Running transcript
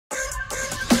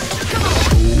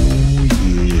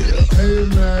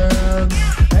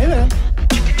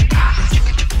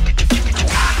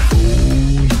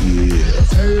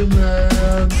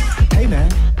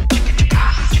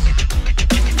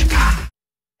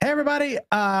everybody.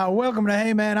 Welcome to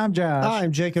Hey Man. I'm Josh.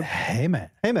 I'm Jacob. Hey man.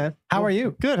 Hey man. How are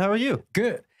you? Good. How are you?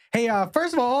 Good. Hey,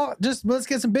 first of all, just let's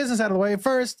get some business out of the way.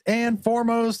 First and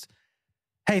foremost,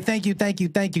 hey, thank you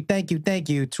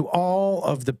to all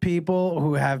of the people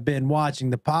who have been watching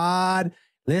the pod,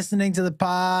 listening to the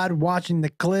pod, watching the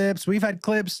clips. We've had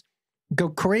clips go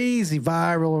crazy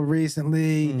viral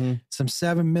recently. Some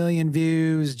 7 million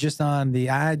views just on the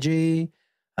IG.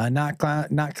 Not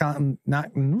counting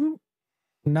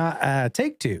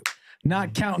take two,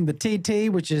 not counting the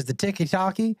TT, which is the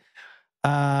tiki-taki.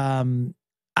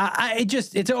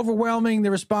 It's overwhelming,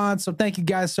 the response. So thank you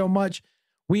guys so much.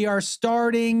 We are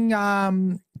starting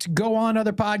to go on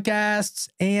other podcasts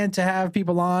and to have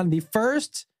people on. The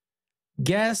first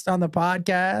guest on the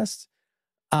podcast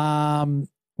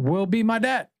will be my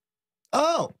dad.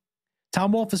 Oh,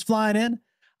 Tom Wolf is flying in.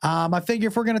 I figure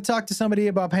if we're going to talk to somebody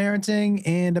about parenting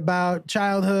and about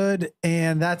childhood,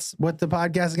 and that's what the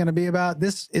podcast is going to be about,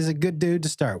 this is a good dude to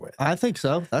start with. I think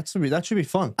so. That should be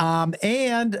fun.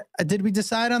 And did we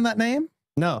decide on that name?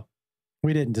 No,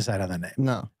 we didn't decide on that name.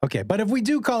 no. Okay, but if we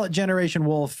do call it Generation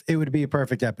Wolf, it would be a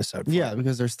perfect episode. Yeah,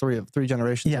 because there's three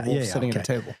generations of wolves sitting at the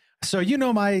table. So you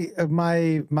know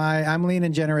I'm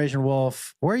leaning Generation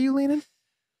Wolf. Where are you leaning?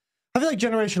 I feel like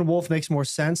Generation Wolf makes more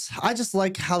sense. I just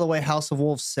like how the way House of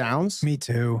Wolves sounds. Me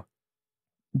too.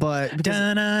 But I do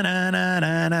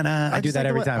that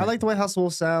every time. I like the way House of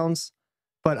Wolves sounds,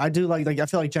 but I do like I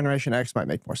feel like Generation X might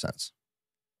make more sense.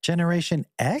 Generation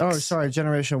X? Oh, sorry,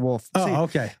 Generation Wolf. Oh, See,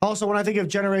 okay. Also, when I think of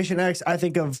Generation X, I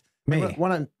think of me.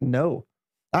 No,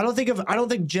 I don't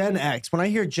think Gen X. When I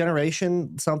hear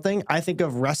Generation something, I think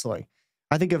of wrestling.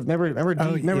 I think of remember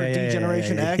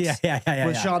Generation X? Yeah.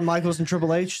 With Shawn Michaels and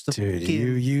Triple H. Dude,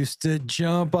 you used to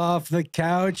jump off the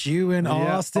couch, you and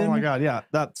Austin. Oh my God, yeah.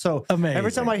 So amazing.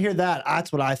 Every time I hear that,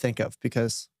 that's what I think of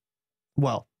because,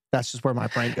 well, that's just where my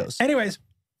brain goes. Anyways,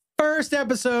 first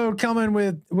episode coming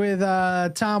with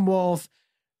Tom Wolf.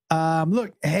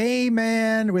 Look, Hey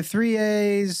Man with 3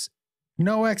 A's,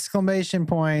 no exclamation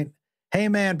point. Hey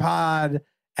Man Pod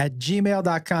at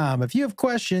gmail.com. If you have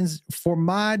questions for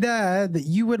my dad that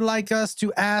you would like us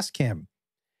to ask him,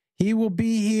 he will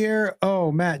be here.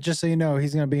 Oh, Matt, just so you know,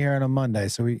 he's going to be here on a Monday.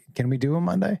 So can we do a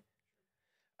Monday?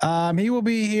 He will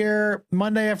be here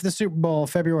Monday after the Super Bowl,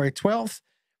 February 12th.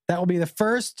 That will be the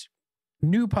first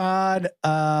new pod.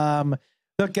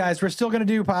 Look, guys, we're still going to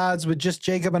do pods with just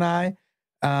Jacob and I.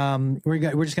 We're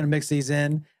just going to mix these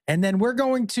in. And then we're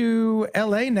going to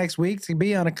LA next week to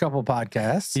be on a couple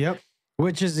podcasts. Yep.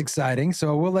 Which is exciting.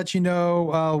 So we'll let you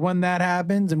know when that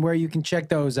happens and where you can check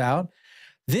those out.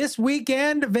 This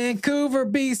weekend, Vancouver,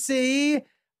 BC,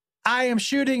 I am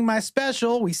shooting my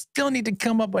special. We still need to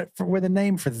come up with a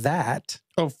name for that.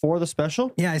 Oh, for the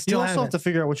special? Yeah, I still You also have to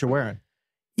figure out what you're wearing.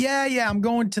 Yeah. I'm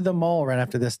going to the mall right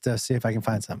after this to see if I can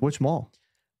find something. Which mall?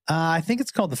 I think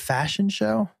it's called the Fashion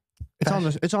Show. It's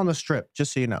on the Strip,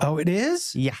 just so you know. Oh, it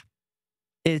is? Yeah.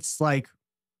 It's like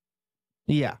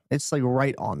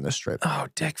right on the Strip. Oh,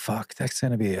 dick fuck. That's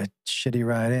going to be a shitty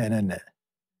ride in, isn't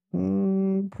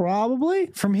it? Probably.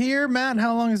 From here, Matt,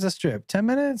 how long is the Strip? 10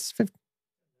 minutes? 15?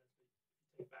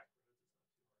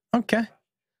 Okay.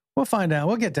 We'll find out.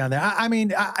 We'll get down there.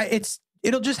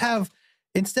 It'll just have,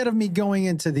 instead of me going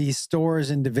into these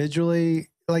stores individually,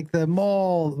 like the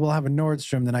mall will have a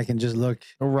Nordstrom that I can just look.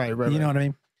 Right. You know what I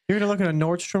mean? You're going to look at a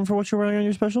Nordstrom for what you're wearing on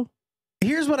your special?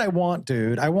 Here's what I want,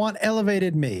 dude. I want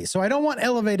elevated me. So I don't want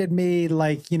elevated me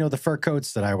like, the fur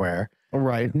coats that I wear.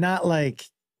 Right. Not like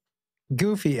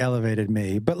goofy elevated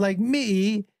me, but like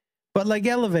me, but like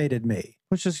elevated me.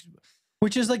 Which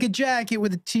is like a jacket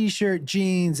with a t-shirt,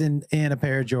 jeans, and a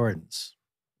pair of Jordans.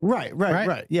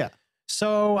 Right. Yeah.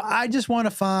 So I just want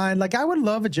to find, I would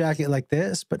love a jacket like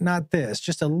this, but not this.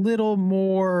 Just a little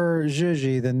more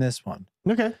zhuzhy than this one.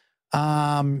 Okay. So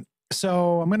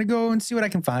I'm going to go and see what I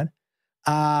can find.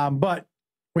 But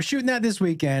we're shooting that this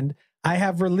weekend. I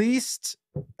have released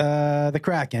the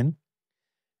Kraken,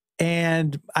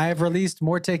 and I have released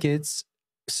more tickets.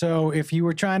 So if you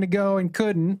were trying to go and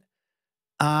couldn't,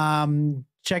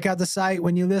 check out the site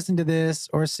when you listen to this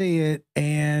or see it,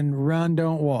 and run,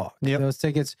 don't walk. Yep. Those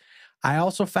tickets. I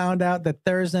also found out that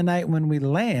Thursday night when we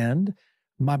land,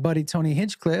 my buddy Tony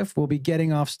Hinchcliffe will be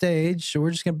getting off stage. So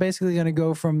we're just basically going to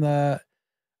go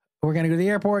we're going to go to the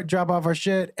airport, drop off our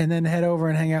shit, and then head over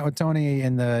and hang out with Tony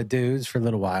and the dudes for a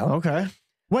little while. Okay.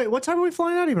 Wait, what time are we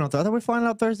flying out even? I thought we were flying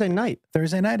out Thursday night.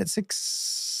 Thursday night at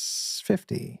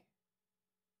 6:50.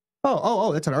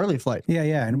 Oh, it's an early flight.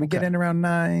 Yeah. And we get in around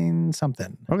 9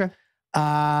 something. Okay.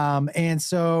 And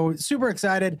so super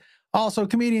excited. Also,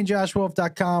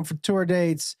 comedianjoshwolf.com for tour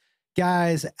dates.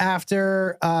 Guys,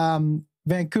 after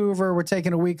Vancouver. We're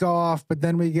taking a week off, but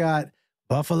then we got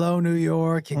Buffalo, New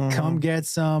York. Come get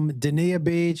some Dania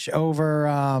Beach over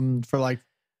for like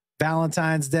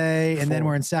Valentine's Day. And then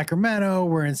we're in Sacramento.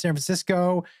 We're in San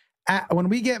Francisco. When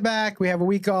we get back, we have a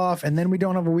week off, and then we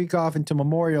don't have a week off until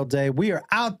Memorial Day. We are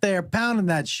out there pounding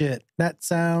that shit. That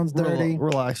sounds dirty.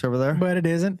 Relax over there. But it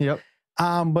isn't. Yep.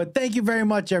 But thank you very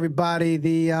much, everybody.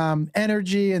 The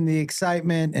energy and the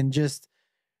excitement and just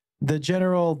the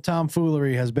general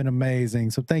tomfoolery has been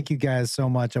amazing. So thank you guys so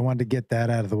much. I wanted to get that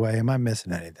out of the way. Am I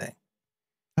missing anything?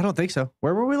 I don't think so.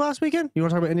 Where were we last weekend? You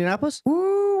want to talk about Indianapolis?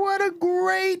 Ooh, what a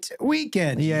great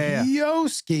weekend. Yeah.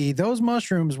 Yoski, those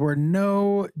mushrooms were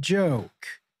no joke.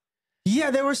 Yeah,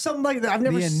 there was something like that. I've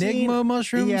never seen. The Enigma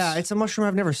mushrooms? Yeah, it's a mushroom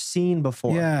I've never seen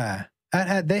before. Yeah.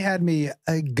 They had me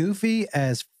goofy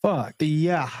as fuck.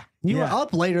 Yeah. You were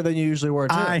up later than you usually were,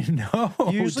 too. I know,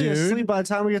 usually dude. asleep by the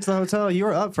time we get to the hotel. You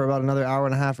were up for about another hour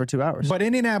and a half or 2 hours. But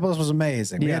Indianapolis was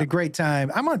amazing. We had a great time.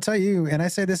 I'm going to tell you, and I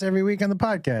say this every week on the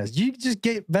podcast, you just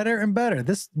get better and better.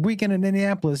 This weekend in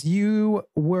Indianapolis, you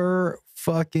were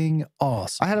fucking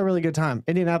awesome. I had a really good time.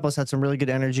 Indianapolis had some really good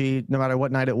energy. No matter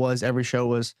what night it was,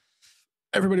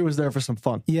 everybody was there for some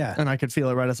fun. Yeah. And I could feel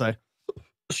it right as I,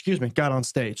 got on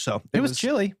stage. So it was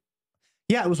chilly.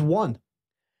 Yeah, it was 1.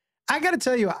 I got to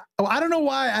tell you, I don't know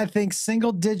why I think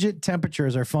single digit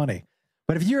temperatures are funny.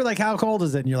 But if you're like, how cold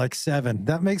is it? And you're like 7,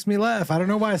 that makes me laugh. I don't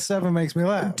know why 7 makes me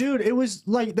laugh. Dude, it was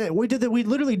like that. We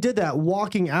literally did that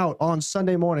walking out on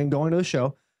Sunday morning, going to the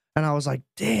show. And I was like,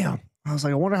 damn. I was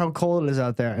like, I wonder how cold it is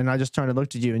out there. And I just turned and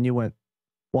looked at you and you went,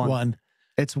 1.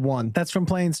 It's 1. That's from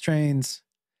Planes, Trains.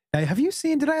 Have you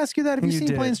seen, did I ask you that? Have you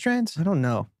seen Planes, Trains? I don't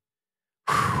know.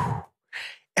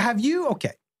 Have you?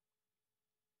 Okay.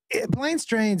 Planes,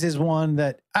 Trains is one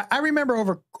that I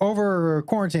remember over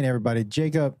quarantine, everybody.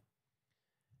 Jacob,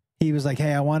 he was like,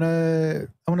 hey, I want to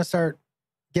start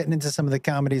getting into some of the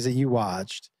comedies that you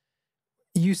watched.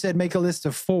 You said make a list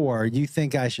of 4 you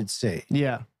think I should see.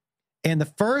 Yeah. And the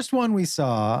first one we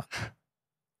saw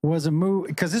was a movie,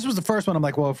 because this was the first one. I'm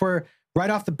like, well, if we're right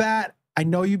off the bat, I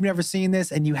know you've never seen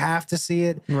this and you have to see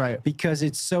it. Right. Because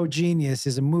it's so genius,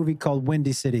 is a movie called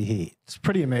Windy City Heat. It's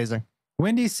pretty amazing.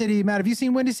 Windy City, Matt, have you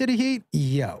seen Windy City Heat?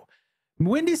 Yo.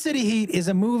 Windy City Heat is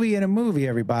a movie in a movie,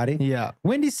 everybody. Yeah.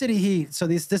 Windy City Heat. So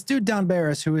this dude, Don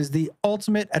Barris, who is the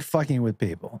ultimate at fucking with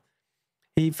people.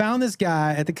 He found this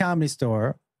guy at the Comedy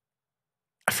Store.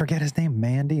 I forget his name.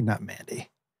 Not Mandy.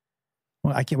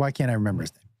 Well, why can't I remember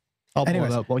his name? I'll pull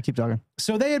it up while we keep talking.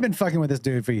 So they had been fucking with this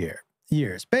dude for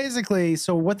years. Basically,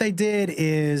 so what they did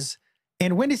is,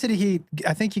 in Windy City Heat,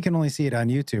 I think you can only see it on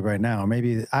YouTube right now.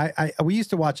 Maybe we used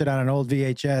to watch it on an old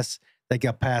VHS that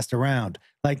got passed around,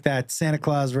 like that Santa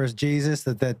Claus versus Jesus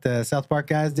that the South Park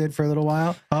guys did for a little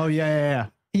while. Oh yeah.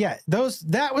 Yeah,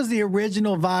 that was the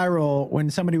original viral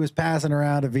when somebody was passing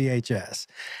around a VHS.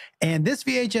 And this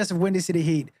VHS of Windy City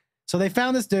Heat. So they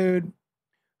found this dude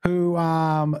who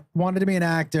wanted to be an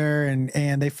actor,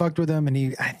 and they fucked with him,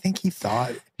 and I think he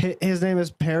thought his name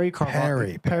is Perry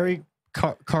Caravello.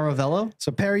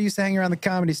 So Perry used to hang around the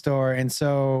Comedy Store, and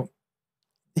so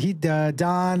he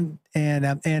Don and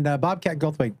Bobcat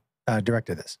Goldthwait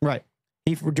directed this. Right.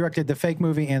 He directed the fake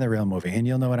movie and the real movie, and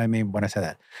you'll know what I mean when I say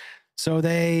that. So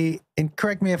and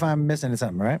correct me if I'm missing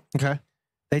something, right? Okay.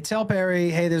 They tell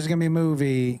Perry, hey, there's going to be a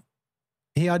movie.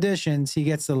 He auditions, he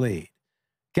gets the lead.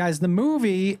 Guys, the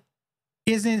movie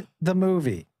isn't the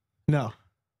movie. No.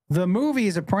 The movie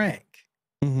is a prank.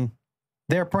 Mm-hmm.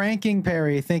 They're pranking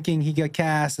Perry, thinking he got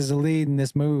cast as a lead in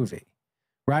this movie,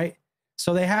 right?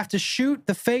 So they have to shoot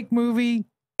the fake movie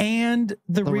and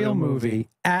the real movie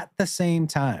at the same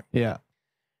time. Yeah.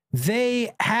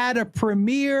 They had a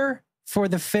premiere for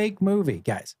the fake movie,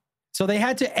 guys. So they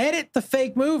had to edit the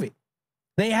fake movie.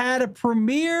 They had a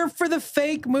premiere for the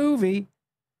fake movie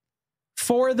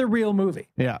for the real movie.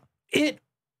 Yeah. It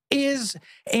is,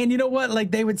 and you know what?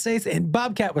 Like they would say, and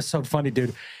Bobcat was so funny,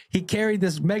 dude. He carried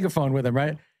this megaphone with him,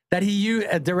 right? That he used,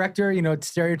 a director,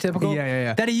 stereotypical.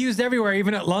 Yeah. That he used everywhere,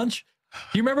 even at lunch.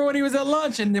 You remember when he was at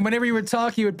lunch and whenever he would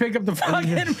talk, he would pick up the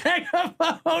fucking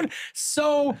megaphone.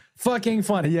 So fucking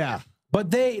funny. Yeah. But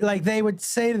they would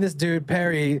say to this dude,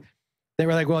 Perry, they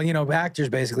were like, well, actors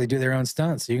basically do their own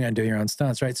stunts. So you're going to do your own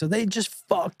stunts, right? So they just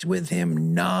fucked with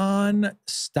him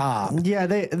non-stop. Yeah,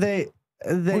 It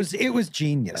was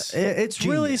genius. It's genius.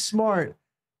 Really smart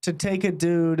to take a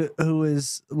dude who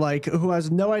has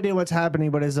no idea what's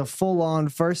happening, but is a full-on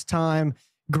first-time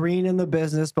green in the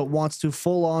business, but wants to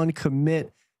full-on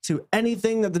commit to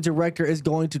anything that the director is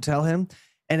going to tell him.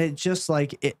 And it just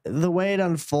the way it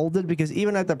unfolded, because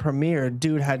even at the premiere,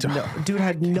 dude had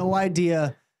no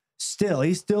idea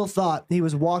he still thought he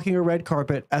was walking a red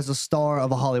carpet as a star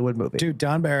of a Hollywood movie. Dude,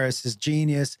 Don Barris is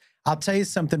genius. I'll tell you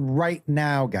something right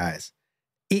now, guys.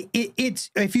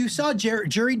 It's if you saw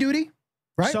Jury Duty,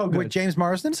 right? So good. With James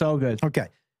Marsden. So good. Okay.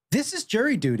 This is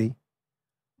Jury Duty.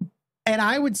 And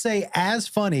I would say as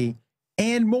funny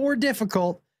and more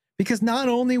difficult because not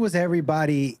only was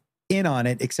everybody in on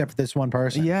it except for this one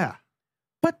person. Yeah.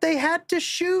 But they had to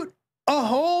shoot a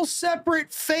whole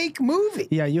separate fake movie.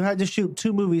 Yeah, you had to shoot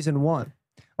 2 movies in one.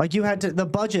 Like you had to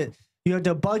budget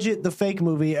the fake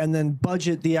movie and then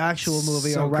budget the actual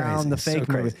movie around the fake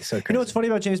movie. So crazy. You know what's funny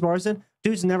about James Marsden?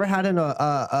 Dude's never had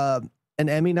an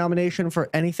Emmy nomination for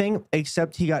anything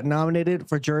except he got nominated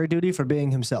for Jury Duty for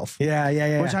being himself.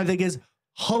 Yeah. Which I think is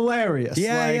hilarious.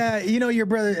 Yeah. You know, your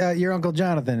brother, your Uncle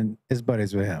Jonathan is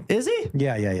buddies with him. Is he?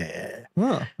 Yeah.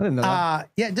 Huh, I didn't know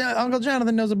that. Uncle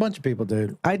Jonathan knows a bunch of people,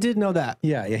 dude. I did know that.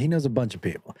 Yeah, he knows a bunch of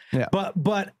people. Yeah.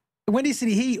 But Windy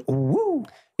City Heat, woo.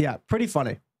 Yeah, pretty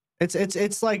funny.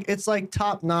 It's like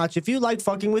top notch. If you like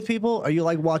fucking with people or you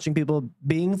like watching people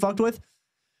being fucked with,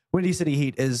 Windy City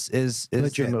Heat is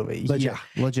Legit. the movie. Legit.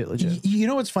 Yeah, legit. You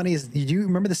know what's funny is, do you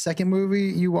remember the second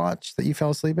movie you watched that you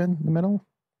fell asleep in the middle?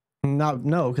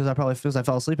 No, because I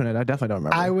fell asleep in it. I definitely don't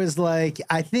remember. I was like,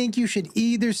 I think you should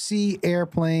either see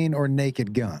Airplane or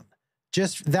Naked Gun.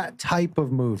 Just that type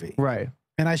of movie. Right.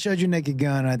 And I showed you Naked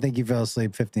Gun, and I think you fell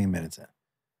asleep 15 minutes in.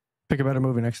 Pick a better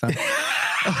movie next time.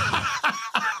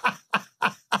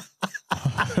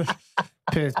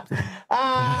 pick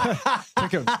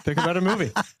a better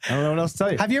movie. I don't know what else to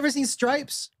tell you. Have you ever seen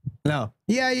Stripes? No.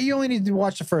 Yeah, you only need to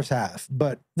watch the first half,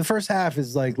 but the first half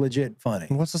is like legit funny.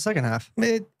 What's the second half?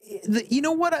 You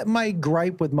know what my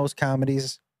gripe with most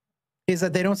comedies is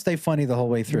that they don't stay funny the whole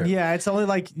way through. Yeah, it's only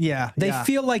like, They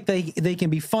feel like they can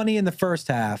be funny in the first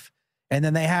half, and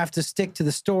then they have to stick to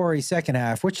the story second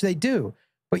half, which they do.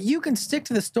 But you can stick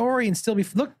to the story and still be,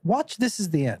 look, watch This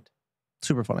Is the End.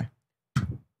 Super funny.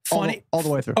 Funny. All the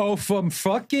way through. Oh, from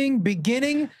fucking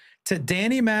beginning to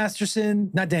Danny Masterson,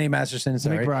 not Danny Masterson,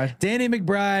 sorry. McBride. Danny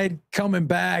McBride coming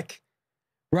back,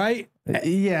 right?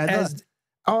 Yeah.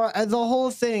 The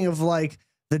whole thing of like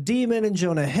the demon and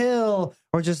Jonah Hill,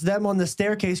 or just them on the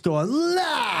staircase going,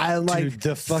 la, and like dude,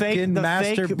 the fucking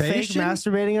masturbation. Fake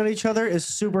masturbating on each other is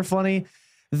super funny.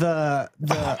 Oh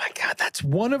my God, that's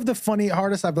one of the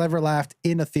hardest I've ever laughed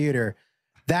in a theater.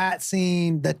 That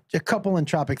scene, a couple in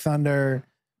Tropic Thunder.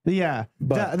 Yeah,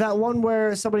 but that one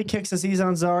where somebody kicks Aziz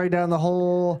Ansari down the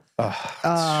hole,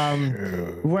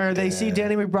 where they see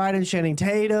Danny McBride and Channing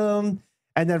Tatum,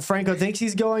 and then Franco thinks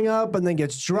he's going up and then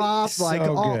gets dropped. So like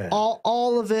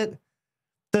all of it.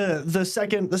 The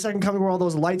second coming where all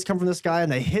those lights come from the sky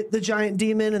and they hit the giant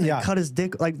demon and they cut his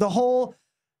dick. Like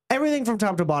everything from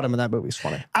top to bottom in that movie is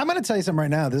funny. I'm going to tell you something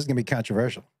right now. This is going to be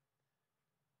controversial,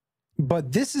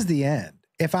 but This Is the End.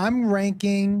 If I'm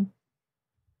ranking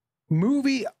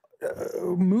movies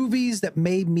that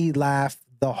made me laugh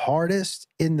the hardest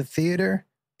in the theater,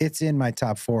 it's in my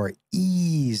top 4.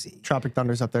 Easy. Tropic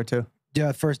Thunder's up there too.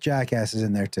 Yeah, first Jackass is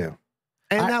in there too.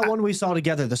 And that one we saw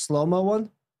together, the slow-mo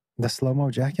one. The slow-mo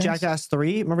Jackass? Jackass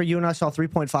 3. Remember you and I saw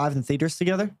 3.5 in theaters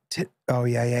together? Oh,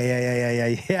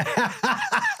 yeah.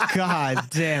 God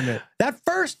damn it. That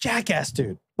first Jackass,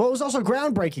 dude. Well, it was also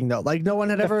groundbreaking though. Like no one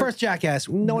had ever. The first Jackass.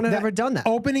 No one had ever done that.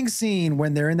 Opening scene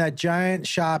when they're in that giant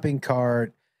shopping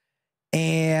cart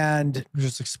and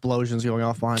just explosions going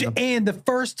off behind them. And the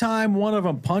first time one of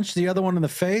them punched the other one in the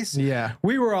face,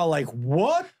 we were all like,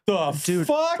 "What the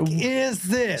fuck is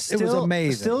this?" It was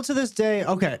amazing. Still to this day,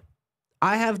 okay.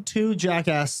 I have 2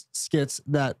 Jackass skits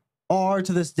that are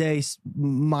to this day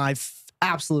my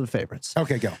absolute favorites.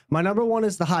 Okay, go. My number 1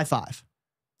 is the high five.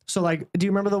 So like, do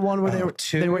you remember the one where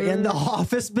they were in the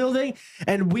office building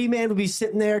and Wee Man would be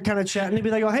sitting there kind of chatting? He'd be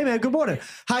like, "Oh, hey man, good morning,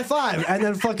 high five," and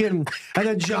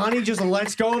then Johnny just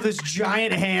lets go of this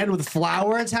giant hand with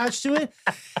flour attached to it.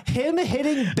 Him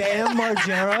hitting Bam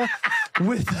Margera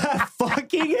with that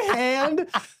fucking hand.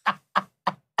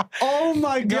 Oh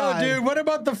my God. Yo, dude, what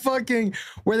about the fucking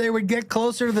where they would get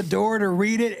closer to the door to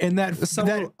read it and that fist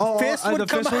would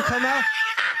come out?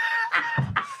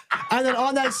 And then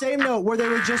on that same note, where they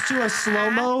would just do a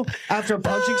slow-mo after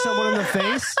punching someone in the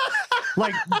face.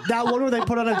 Like that one where they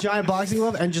put on a giant boxing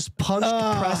glove and just punched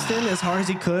Preston as hard as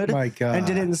he could. My God. And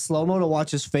did it in slow-mo to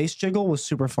watch his face jiggle was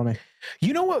super funny.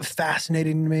 You know what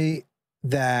fascinated me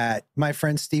that my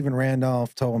friend Steven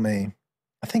Randolph told me?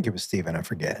 I think it was Steven, I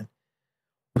forget.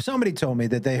 Somebody told me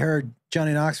that they heard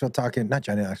Johnny Knoxville talking, not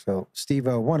Johnny Knoxville,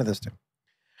 Steve-O, one of those two,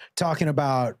 talking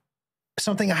about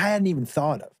something I hadn't even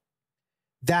thought of.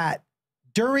 That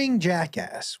during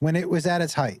Jackass, when it was at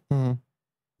its height,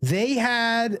 they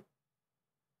had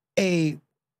a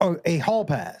a hall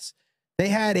pass. They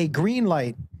had a green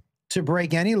light to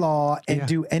break any law and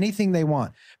do anything they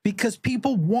want because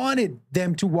people wanted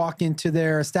them to walk into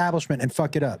their establishment and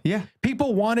fuck it up. Yeah.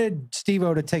 People wanted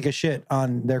Steve-O to take a shit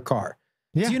on their car.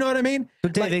 Yeah. Do you know what I mean?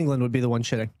 But Dave England would be the one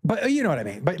shitting. But you know what I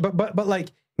mean? But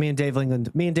like me and Dave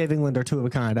England are two of a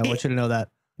kind. I want you to know that.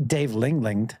 Dave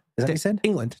Lingland. Is that what you said?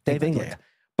 Dave England. Yeah.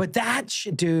 But that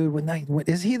shit, dude,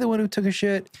 is he the one who took a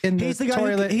shit in the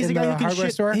toilet in the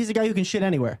hardware store? He's the guy who can shit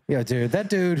anywhere. Yeah, dude, that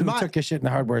dude who took a shit in the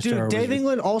hardware store. Dude, Dave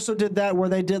England also did that where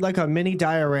they did like a mini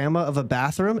diorama of a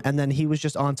bathroom and then he was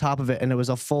just on top of it and it was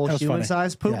a full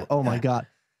human-sized poop. Yeah, oh my God.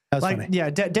 That was funny.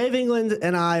 Yeah, Dave England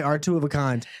and I are two of a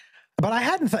kind. But I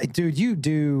hadn't thought, dude, you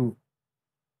do.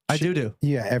 I do.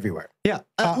 Yeah, everywhere. Yeah.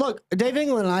 Look, Dave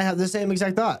England and I have the same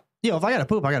exact thought. Yo, if I got to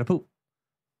poop, I got to poop.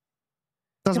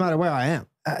 Doesn't matter where I am.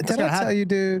 Did I tell you,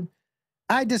 dude?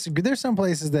 I disagree. There's some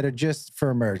places that are just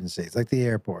for emergencies, like the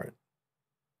airport.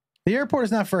 The airport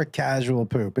is not for a casual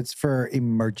poop. It's for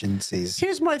emergencies.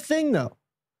 Here's my thing, though.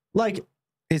 Like,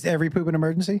 is every poop an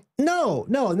emergency? No,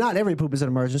 not every poop is an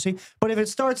emergency. But if it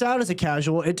starts out as a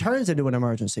casual, it turns into an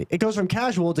emergency. It goes from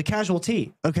casual to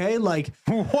casualty. Okay, like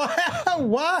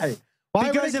why?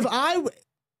 Because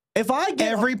if I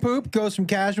get every poop goes from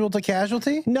casual to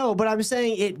casualty? No, but I'm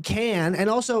saying it can, and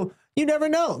also you never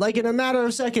know. Like in a matter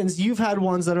of seconds, you've had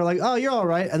ones that are like, "Oh, you're all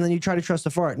right," and then you try to trust a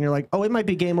fart, and you're like, "Oh, it might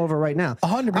be game over right now."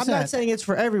 100%. I'm not saying it's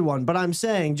for everyone, but I'm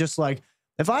saying just like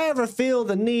if I ever feel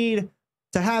the need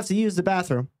to have to use the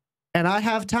bathroom, and I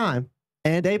have time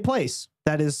and a place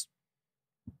that is.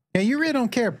 Yeah, you really don't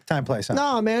care time, place, huh?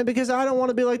 No, man, because I don't want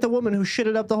to be like the woman who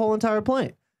shitted up the whole entire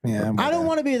plane. Yeah, I don't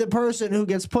want to be the person who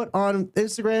gets put on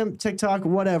Instagram, TikTok,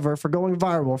 whatever, for going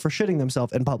viral, for shitting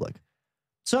themselves in public.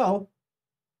 So,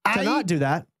 to not do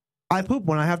that, I poop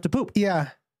when I have to poop. Yeah.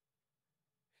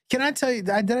 Can I tell you,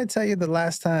 did I tell you the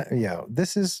last time? Yo,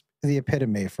 this is the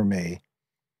epitome for me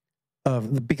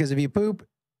because if you poop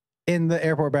in the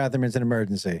airport bathroom, it's an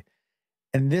emergency.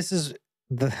 And this is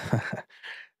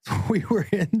we were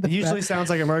in the It usually sounds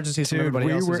like emergencies when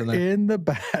everybody else is in there. We were in the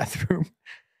bathroom.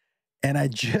 And I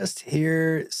just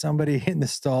hear somebody in the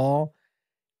stall,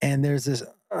 and there's this,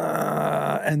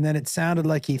 and then it sounded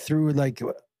like he threw like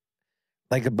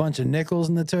a bunch of nickels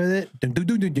in the toilet, ding, ding,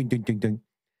 ding, ding, ding, ding, ding, ding.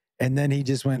 And then he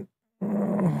just went,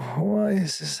 "Why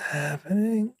is this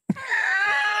happening?"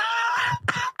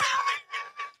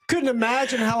 Couldn't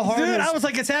imagine how hard. Dude, I was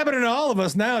like, it's happening to all of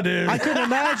us now, dude. I couldn't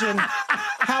imagine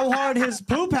how hard his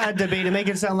poop had to be to make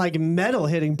it sound like metal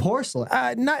hitting porcelain.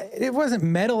 It wasn't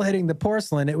metal hitting the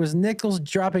porcelain. It was nickels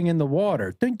dropping in the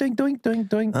water. Ding, ding, ding, ding,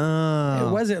 ding. It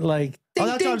wasn't like. Ding,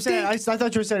 that's ding, what I'm saying. I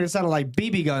thought you were saying it sounded like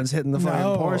BB guns hitting the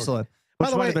fucking porcelain.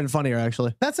 Which might have been funnier,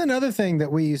 actually. That's another thing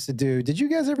that we used to do. Did you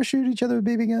guys ever shoot each other with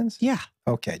BB guns? Yeah.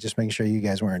 Okay, just making sure you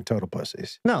guys weren't total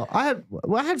pussies. No, I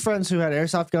had friends who had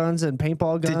airsoft guns and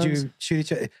paintball guns. Did you shoot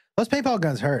each other? Those paintball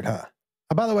guns hurt, huh?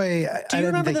 By the way, I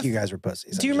didn't think you guys were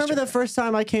pussies. Do you remember the first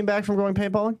time I came back from going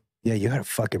paintballing? Yeah, you had a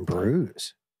fucking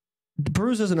bruise.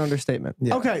 Bruise is an understatement.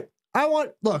 Yeah. Okay,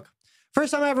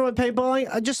 first time I ever went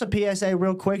paintballing, just a PSA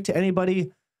real quick to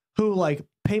anybody who like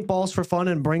paintballs for fun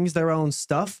and brings their own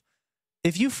stuff.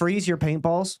 If you freeze your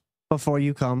paintballs before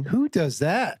you come. Who does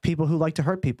that? People who like to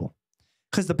hurt people.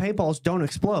 Because the paintballs don't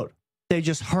explode. They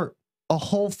just hurt a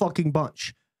whole fucking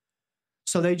bunch.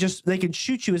 So they can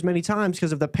shoot you as many times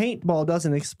because if the paintball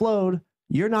doesn't explode,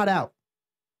 you're not out.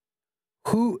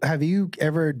 Did you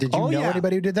know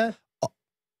anybody who did that?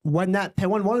 When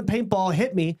one paintball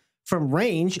hit me from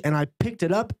range and I picked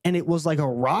it up and it was like a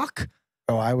rock.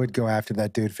 Oh, I would go after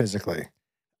that dude physically.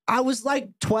 I was like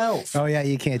 12. Oh, yeah,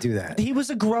 you can't do that. He was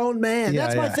a grown man. Yeah,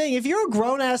 that's my thing. If you're a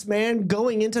grown-ass man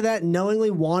going into that knowingly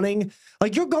wanting,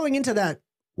 like you're going into that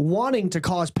wanting to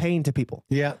cause pain to people.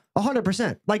 Yeah.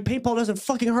 100%. Like paintball doesn't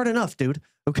fucking hurt enough, dude.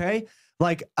 Okay?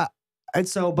 Like,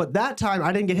 but that time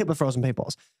I didn't get hit with frozen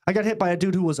paintballs. I got hit by a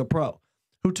dude who was a pro,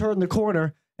 who turned the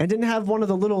corner and didn't have one of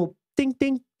the little ding,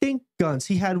 ding, ding guns.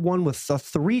 He had one with a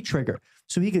 3 trigger.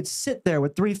 So he could sit there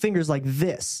with 3 fingers like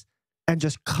this. And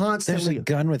just constantly. There's a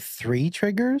gun with 3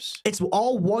 triggers? It's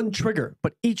all one trigger,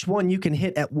 but each one you can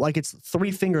hit at like it's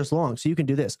 3 fingers long. So you can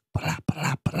do this.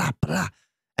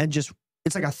 And just,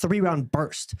 it's like a 3-round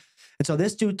burst. And so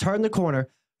this dude turned the corner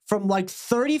from like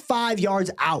 35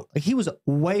 yards out. Like he was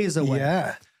ways away.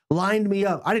 Yeah. Lined me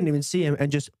up. I didn't even see him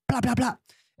and just blah, blah, blah.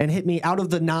 And hit me out of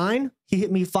the 9. He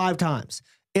hit me 5 times.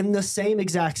 In the same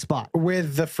exact spot.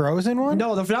 With the frozen one?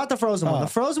 No, not the frozen one. The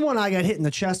frozen one I got hit in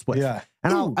the chest with. Yeah.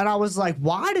 And I was like,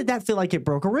 why did that feel like it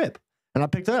broke a rib? And I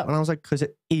picked it up and I was like, because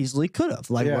it easily could have.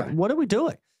 Like, what are we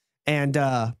doing? And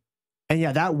yeah,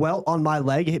 that welt on my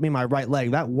leg, it hit me in my right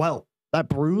leg. That welt, that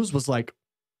bruise was like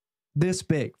this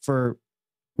big for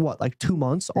what, like 2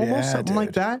 months almost, Yeah, something like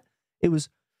dude. that. It was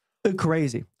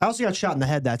crazy. I also got shot in the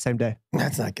head that same day.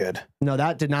 That's not good. No,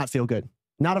 that did not feel good.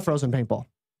 Not a frozen paintball,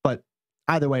 but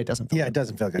either way, it doesn't feel Yeah, good. it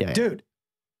doesn't feel good. Yeah. Dude,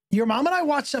 your mom and I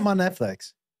watched something on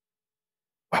Netflix.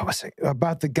 What was it?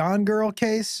 About the Gone Girl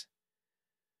case?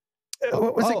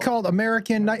 What was it called?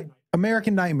 American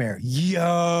Nightmare. Yo.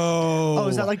 Oh,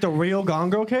 is that like the real Gone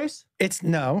Girl case? It's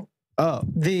no. Oh,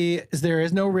 There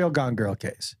is no real Gone Girl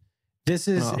case. This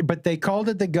is, but they called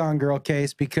it the Gone Girl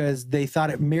case because they thought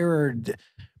it mirrored.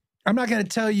 I'm not going to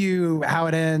tell you how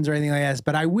it ends or anything like that,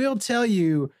 but I will tell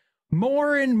you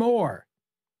more and more.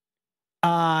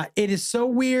 It is so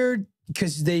weird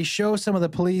because they show some of the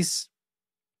police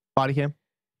body cam.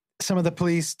 Some of the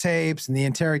police tapes and the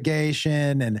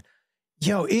interrogation, and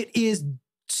yo, it is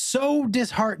so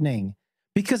disheartening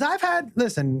because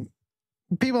listen,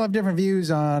 people have different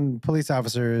views on police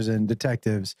officers and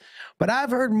detectives, but I've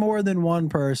heard more than one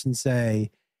person say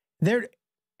and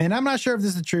I'm not sure if this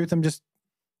is the truth. I'm just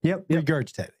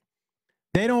regurgitating.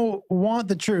 They don't want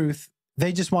the truth.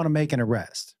 They just want to make an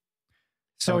arrest.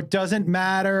 So it doesn't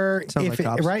matter if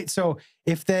right. So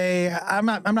if I'm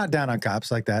not down on cops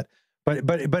like that,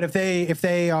 but if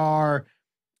they are,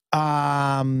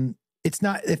 it's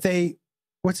not, if they,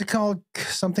 what's it called?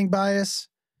 Something bias.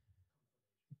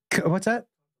 What's that?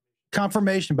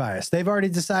 Confirmation bias. They've already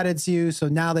decided it's you. So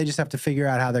now they just have to figure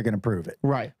out how they're going to prove it.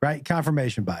 Right. Right.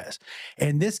 Confirmation bias.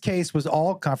 And this case was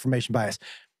all confirmation bias.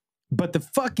 But the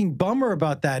fucking bummer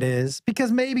about that is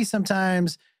because maybe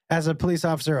sometimes as a police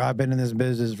officer, I've been in this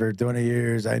business for 20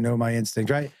 years. I know my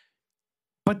instincts, right?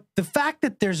 But the fact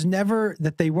that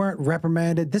that they weren't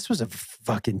reprimanded, this was a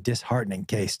fucking disheartening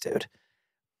case, dude.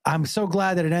 I'm so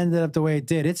glad that it ended up the way it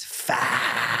did. It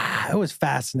was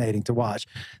fascinating to watch.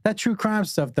 That true crime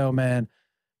stuff, though, man,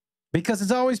 because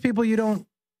it's always people you don't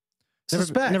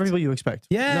suspect. Never people you expect.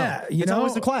 Yeah. No, it's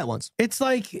always the quiet ones. It's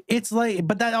like,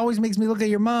 but that always makes me look at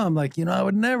your mom like, I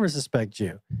would never suspect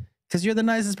you because you're the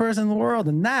nicest person in the world.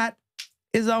 And that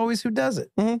is always who does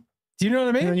it. Mm-hmm. Do you know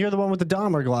what I mean? And you're the one with the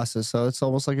Dahmer glasses, so it's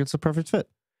almost like it's a perfect fit.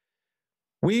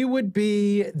 We would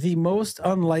be the most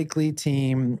unlikely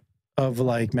team of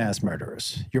like mass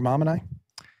murderers. Your mom and I?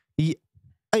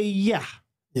 Yeah.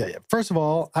 Yeah. First of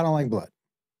all, I don't like blood.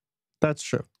 That's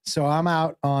true. So I'm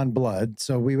out on blood.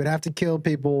 So we would have to kill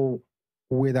people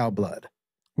without blood.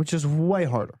 Which is way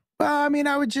harder. Well, I mean,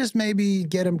 I would just maybe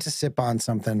get them to sip on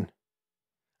something.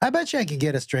 I bet you I could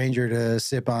get a stranger to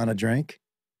sip on a drink.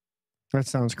 That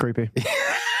sounds creepy.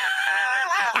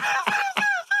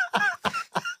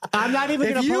 I'm not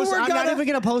even gonna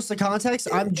post the context.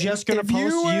 I'm just gonna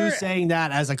post you saying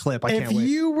that as a clip. I can't wait. If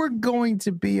you were going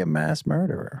to be a mass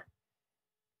murderer,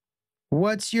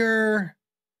 what's your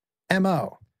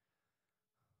MO?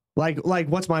 Like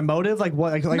what's my motive? Like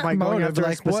what? Like my going after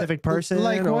a specific person?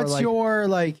 Like what's your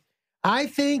like? I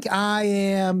think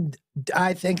I'm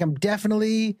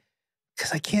definitely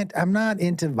because I'm not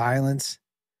into violence.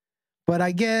 But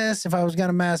I guess if I was going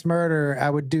to mass murder, I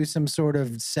would do some sort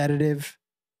of sedative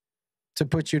to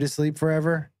put you to sleep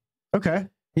forever. Okay.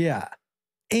 Yeah.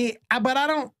 But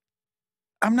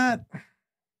I'm not.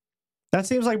 That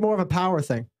seems like more of a power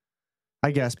thing,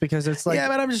 I guess, because it's like. Yeah,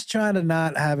 but I'm just trying to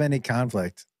not have any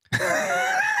conflict. Is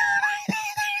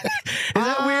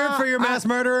that weird for your mass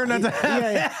murderer? Not to have,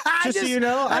 yeah. Just so you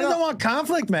know, I don't want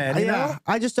conflict, man. You know?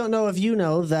 I just don't know if you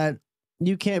know that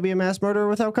you can't be a mass murderer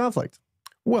without conflict.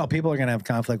 Well, people are going to have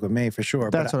conflict with me for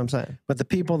sure. That's what I'm saying. But the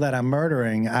people that I'm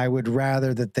murdering, I would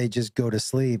rather that they just go to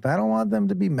sleep. I don't want them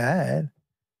to be mad.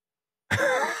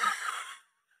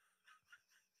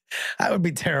 I would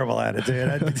be terrible at it,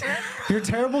 dude. You're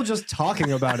terrible just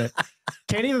talking about it.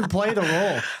 Can't even play the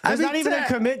role. There's not even a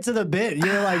commit to the bit.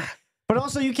 You're like, but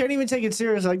also you can't even take it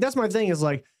serious. Like that's my thing is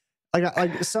like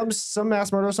some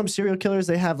mass murderers, some serial killers,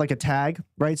 they have like a tag,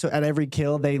 right? So at every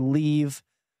kill, they leave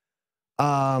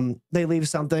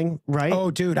something, right? Oh,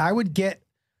 dude, I would get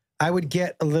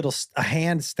a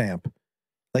hand stamp,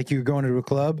 like you're going to a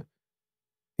club.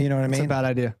 You know what I mean? It's a bad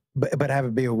idea. But have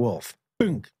it be a wolf.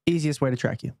 Boom. Easiest way to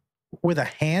track you. With a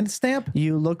hand stamp?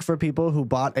 You look for people who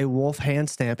bought a wolf hand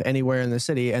stamp anywhere in the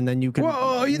city, and then you can.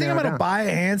 Whoa, you think I'm going to buy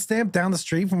a hand stamp down the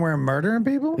street from where I'm murdering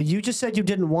people? You just said you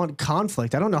didn't want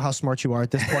conflict. I don't know how smart you are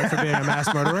at this point for being a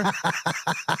mass murderer.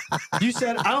 You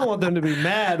said I don't want them to be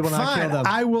mad when I kill them.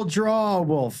 I will draw a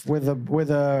wolf with a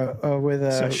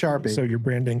Sharpie. So you're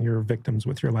branding your victims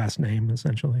with your last name,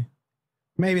 essentially.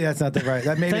 Maybe that's not the right.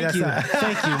 Thank you, Matt.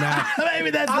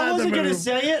 Maybe that's not the move. I wasn't going to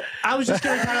say it. I was just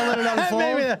going to kind of let it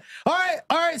unfold.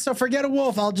 All right. So forget a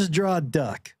wolf. I'll just draw a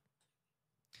duck.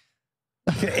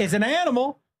 It's an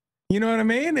animal. You know what I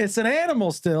mean? It's an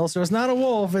animal still, so it's not a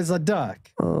wolf, it's a duck.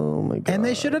 Oh my god. And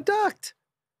they should have ducked.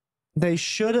 They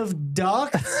should have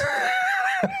ducked.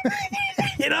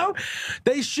 You know?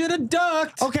 They should have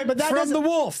ducked. Okay, but that from doesn't- the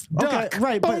wolf. Duck. Okay,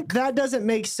 right, Bonk. but that doesn't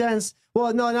make sense.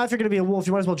 Well, no, now if you're gonna be a wolf,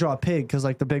 you might as well draw a pig because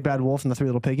like the big bad wolf and the three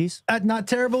little piggies. Not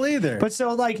terrible either. But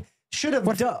so like should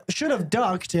have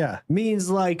ducked. Yeah. Means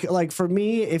like for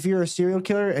me, if you're a serial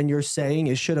killer and you're saying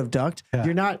it should have ducked, Yeah.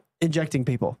 you're not injecting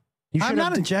people. You I'm should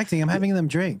not have. injecting. I'm having them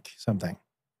drink something.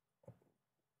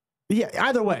 Yeah,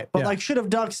 either way, but Yeah. like should have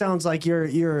ducked sounds like your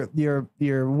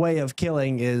way of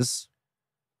killing is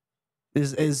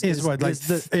What like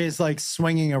is like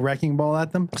swinging a wrecking ball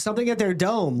at them? something at their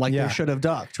dome, like Yeah. they should have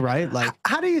ducked, right? Like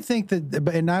How do you think that?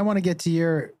 And I want to get to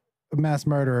your mass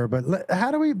murderer, but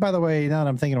how do we? By the way, now that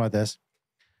I'm thinking about this,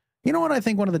 you know what I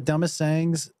think one of the dumbest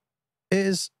sayings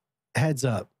is? Heads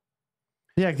up.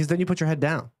 yeah, because then you put your head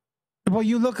down. Well,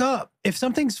 you look up if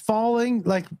something's falling.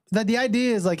 Like that, the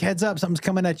idea is like heads up, something's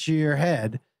coming at your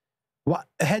head. What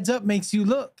heads up makes you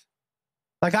look.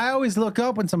 Like I always look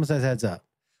up when someone says heads up.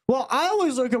 Well, I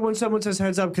always look at when someone says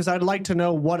heads up because I'd like to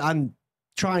know what I'm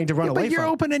trying to run away But you're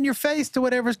from. opening your face to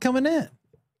whatever's coming in.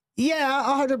 Yeah,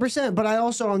 100%. But I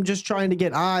also am just trying to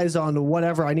get eyes on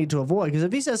whatever I need to avoid. Because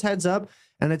if he says heads up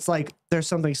and it's like there's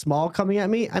something small coming at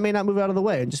me, I may not move out of the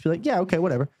way and just be like, yeah, okay,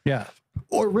 whatever. Yeah.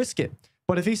 Or risk it.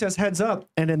 But if he says heads up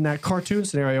and in that cartoon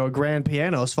scenario, a grand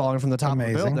piano is falling from the top of the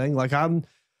Amazing. building, like I'm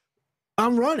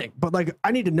running. But like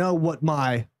I need to know what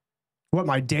my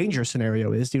danger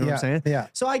scenario is. Do you know what I'm saying? Yeah.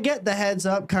 So I get the heads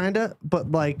up kind of, but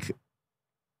like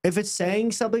if it's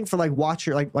saying something for like watch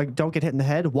your like don't get hit in the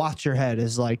head, watch your head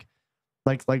is like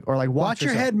or like Watch your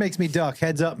yourself. head makes me duck.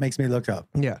 Heads up makes me look up.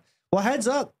 Yeah. Well, heads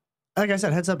up, like I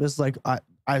said, heads up is like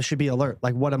I should be alert.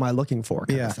 Like what am I looking for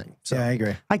kind of thing. So yeah, I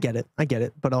agree. I get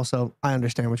it, but also I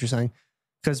understand what you're saying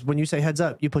because when you say heads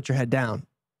up, you put your head down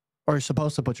or you're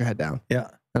supposed to put your head down. Yeah.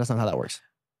 And that's not how that works.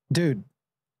 Dude.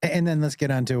 And then let's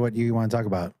get on to what you want to talk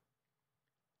about.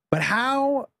 But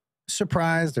how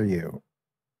surprised are you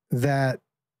that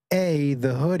A,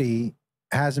 the hoodie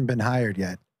hasn't been hired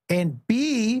yet? And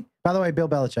B, by the way, Bill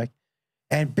Belichick,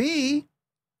 and B,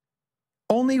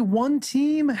 only one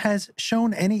team has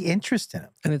shown any interest in him.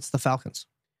 And it's the Falcons.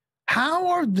 How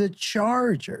are the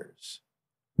Chargers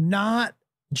not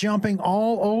jumping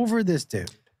all over this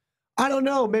dude? I don't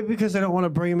know. Maybe because they don't want to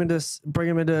bring him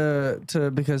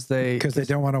into because they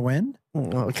don't want to win?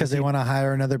 Because they want to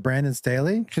hire another Brandon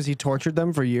Staley? because he tortured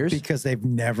them for years. Because they've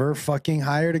never fucking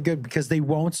hired a good, because they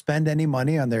won't spend any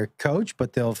money on their coach,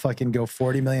 but they'll fucking go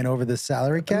 40 million over the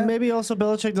salary cap. Maybe also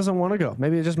Belichick doesn't want to go.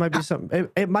 Maybe it just might be something.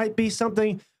 It might be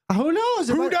something. Who knows?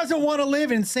 Who doesn't want to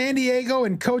live in San Diego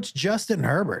and coach Justin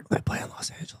Herbert? They play in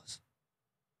Los Angeles,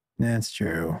 That's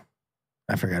true.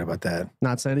 I forgot about that.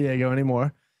 not San Diego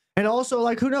anymore. And also,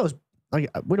 like, who knows? Like,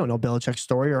 we don't know Belichick's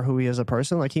story or who he is as a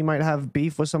person. Like, he might have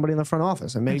beef with somebody in the front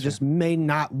office and may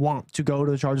not want to go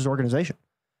to the Chargers organization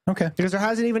Okay. because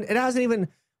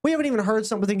we haven't even heard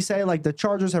something say like the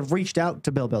Chargers have reached out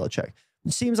to Bill Belichick.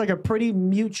 It seems like a pretty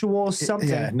mutual something.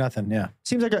 Yeah, nothing. Yeah.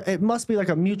 Seems like it must be like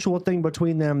a mutual thing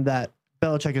between them that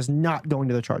Belichick is not going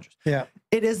to the Chargers. Yeah.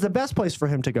 It is the best place for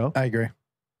him to go. I agree.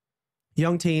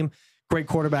 Young team, great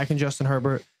quarterback in Justin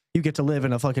Herbert. You get to live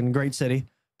in a fucking great city.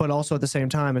 But also at the same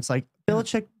time, it's like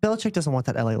Belichick doesn't want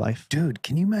that LA life. Dude,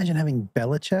 can you imagine having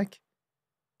Belichick,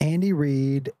 Andy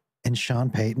Reid, and Sean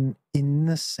Payton in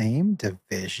the same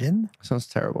division? Sounds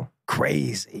terrible.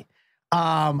 Crazy.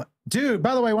 Dude,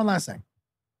 by the way, one last thing.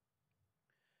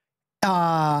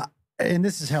 And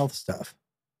this is health stuff.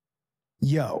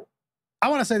 Yo, I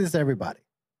want to say this to everybody.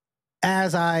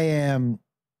 As I am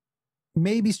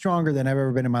maybe stronger than I've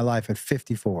ever been in my life at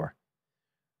 54.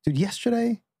 Dude,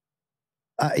 yesterday,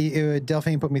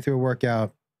 Delphine put me through a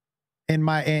workout and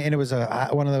it was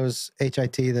one of those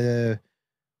HIT, the,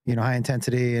 high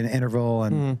intensity and interval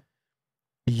and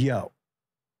yo.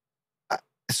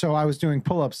 So I was doing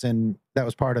pull-ups and that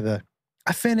was part of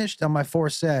I finished on my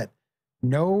 4th set.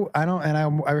 No, I don't. And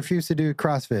I refuse to do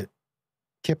CrossFit.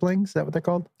 Kipling's, is that what they're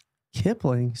called?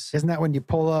 Kipling's. Isn't that when you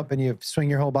pull up and you swing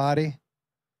your whole body?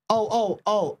 No,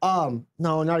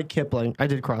 not a Kipling. I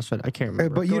did CrossFit. I can't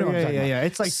remember. But you know what I'm talking about. yeah.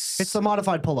 It's like, it's a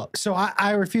modified pull-up. So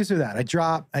I refuse to do that. I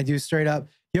drop, I do straight up.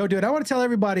 Yo, dude, I want to tell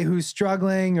everybody who's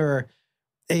struggling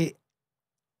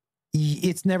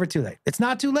it's never too late. It's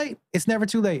not too late. It's never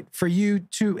too late for you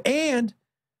to, and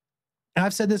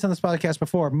I've said this on this podcast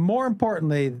before, most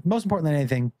importantly than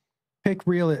anything, pick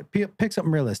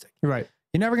something realistic. Right.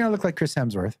 You're never going to look like Chris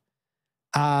Hemsworth.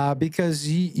 Because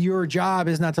your job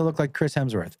is not to look like Chris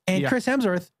Hemsworth. And Chris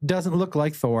Hemsworth doesn't look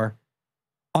like Thor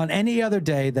on any other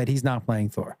day that he's not playing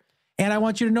Thor. And I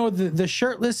want you to know the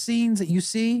shirtless scenes that you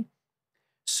see,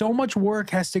 so much work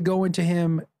has to go into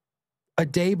him a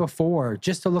day before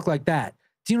just to look like that.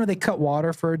 Do you know they cut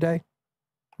water for a day?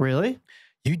 Really?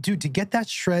 You do, to get that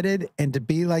shredded and to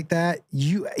be like that,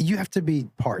 you have to be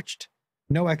parched.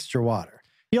 No extra water.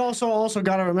 You also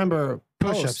got to remember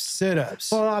Push-ups,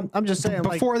 sit-ups. Well, I'm just saying,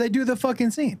 before they do the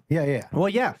fucking scene. Yeah. Well,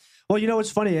 yeah. Well, you know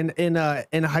what's funny? In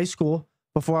high school,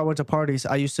 before I went to parties,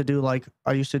 I used to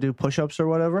do push-ups or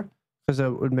whatever because it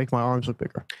would make my arms look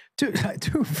bigger. Dude,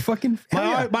 fucking.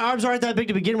 My arms aren't that big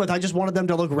to begin with. I just wanted them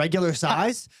to look regular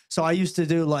size. So I used to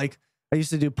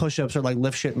do push-ups or like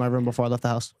lift shit in my room before I left the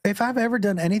house. If I've ever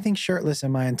done anything shirtless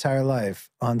in my entire life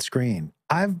on screen,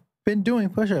 I've been doing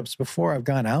push-ups before I've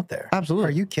gone out there. Absolutely.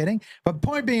 Are you kidding? But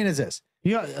point being is this.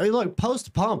 Yeah, look,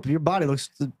 post-pump, your body looks,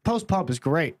 post-pump is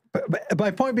great. But my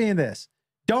point being this,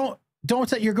 don't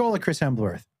set your goal at Chris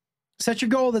Hemsworth. Set your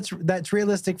goal that's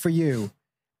realistic for you.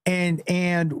 And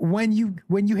when you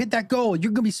hit that goal,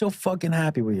 you're gonna be so fucking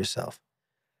happy with yourself.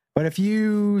 But if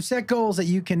you set goals that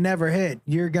you can never hit,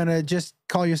 you're gonna just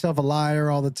call yourself a liar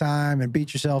all the time and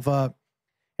beat yourself up.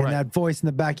 And Right. that voice in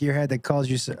the back of your head that calls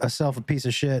yourself a piece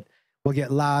of shit will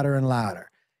get louder and louder.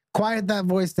 Quiet that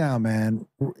voice down, man.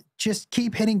 Just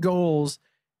keep hitting goals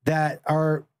that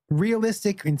are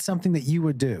realistic and something that you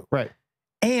would do. Right.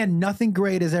 And nothing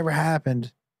great has ever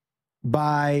happened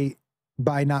by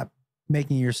not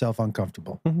making yourself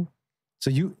uncomfortable. Mhm. So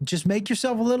you just make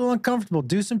yourself a little uncomfortable.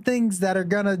 Do some things that are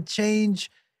going to change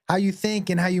how you think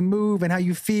and how you move and how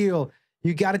you feel.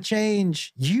 You got to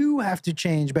change. You have to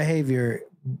change behavior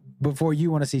before you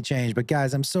want to see change. But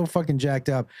guys, I'm so fucking jacked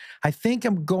up. I think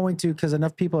I'm going to, because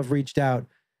enough people have reached out,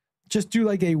 just do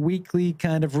like a weekly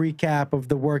kind of recap of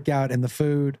the workout and the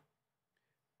food.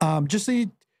 Just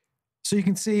so you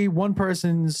can see one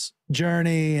person's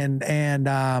journey and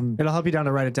It'll help you down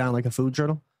to write it down like a food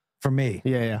journal. for me.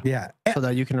 Yeah. So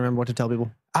that you can remember what to tell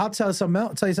people. I'll tell you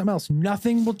something else.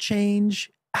 Nothing will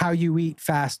change how you eat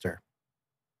faster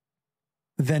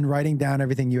than writing down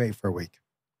everything you ate for a week.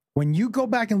 When you go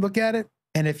back and look at it,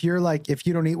 and if you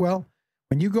don't eat well,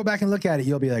 when you go back and look at it,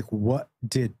 you'll be like, what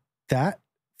did that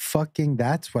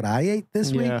that's what I ate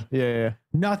this week? Yeah.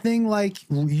 Nothing like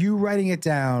you writing it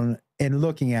down and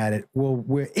looking at it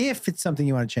if it's something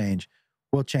you want to change,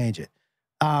 we'll change it.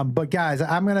 But guys,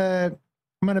 I'm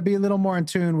gonna be a little more in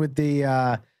tune with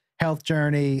the health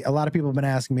journey. A lot of people have been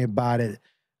asking me about it.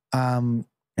 And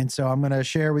so I'm going to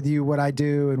share with you what I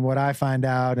do and what I find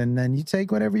out. And then you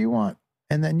take whatever you want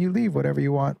and then you leave whatever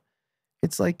you want.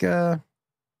 It's like one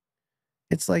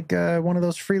of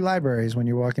those free libraries when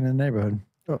you're walking in the neighborhood.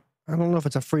 I don't know if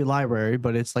it's a free library,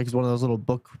 but it's like one of those little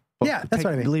book. Yeah, that's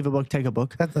what I mean. Leave a book, take a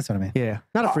book. That's what I mean. Yeah.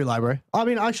 Not a free library. I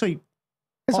mean, actually,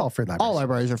 It's all free libraries. all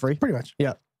libraries are free. Pretty much.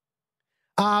 Yeah.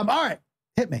 All right.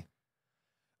 Hit me.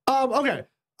 Okay.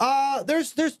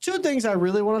 There's two things I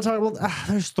really want to talk about.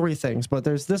 There's three things, but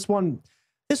there's this one.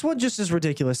 This one just is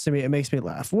ridiculous to me. It makes me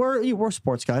laugh. We're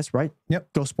sports guys, right?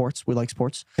 Yep. Go sports. We like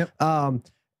sports. Yep.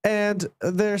 And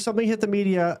there's something hit the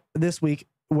media this week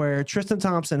where Tristan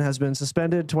Thompson has been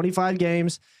suspended 25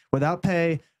 games without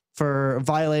pay for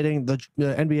violating the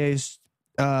NBA's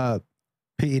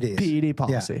PEDs. PED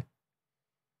policy. Yeah.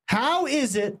 How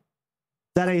is it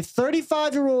that a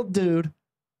 35-year-old dude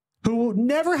who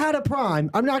never had a prime,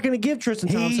 I'm not going to give Tristan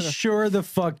He Thompson sure the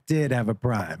fuck did have a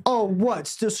prime. Oh, what?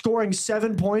 Still scoring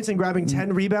 7 points and grabbing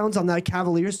 10 rebounds on that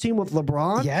Cavaliers team with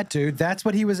LeBron? Yeah, dude. That's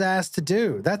what he was asked to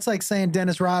do. That's like saying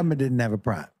Dennis Rodman didn't have a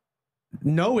prime.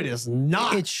 No, it is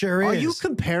not. It sure is. Are you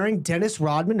comparing Dennis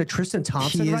Rodman to Tristan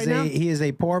Thompson now? He is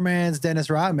a poor man's Dennis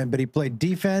Rodman, but he played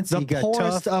defense. The he got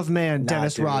poorest tough. of man,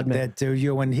 Dennis dude, Rodman. That dude,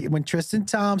 when Tristan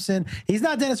Thompson, he's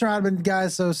not Dennis Rodman,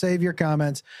 guys, so save your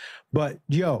comments. But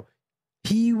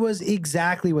he was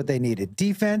exactly what they needed.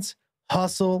 Defense,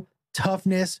 hustle,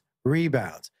 toughness,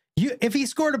 rebounds. If he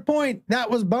scored a point,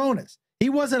 that was bonus. He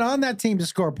wasn't on that team to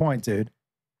score a point, dude.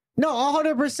 No,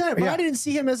 100%. But Yeah. I didn't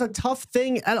see him as a tough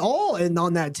thing at all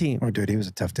on that team. Oh, dude, he was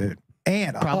a tough dude.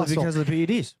 And Probably because of the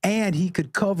PEDs. And he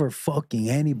could cover fucking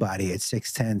anybody at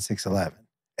 6'10", 6'11".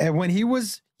 And when he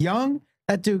was young,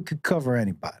 that dude could cover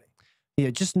anybody. Yeah,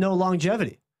 just no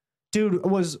longevity. Dude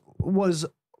was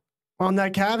on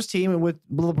that Cavs team and with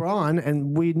LeBron,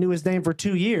 and we knew his name for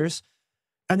 2 years.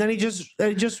 And then he just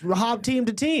hopped team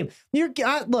to team.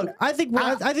 Look, I think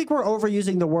we're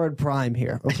overusing the word prime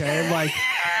here. Okay, like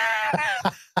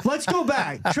let's go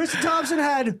back. Tristan Thompson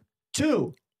had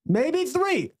 2, maybe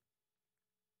 3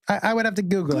 I would have to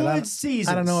Google it. Good seasons.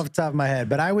 I don't know off the top of my head,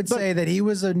 but I would say that he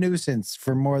was a nuisance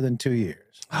for more than 2 years.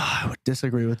 I would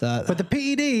disagree with that. But the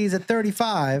PEDs at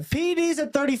 35. PEDs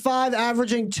at 35,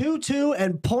 averaging 2.2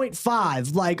 and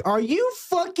 0.5. Like, are you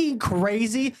fucking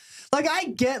crazy? Like, I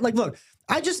get, like, look,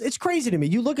 it's crazy to me.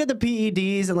 You look at the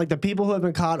PEDs and like the people who have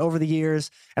been caught over the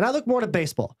years, and I look more to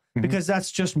baseball because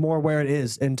that's just more where it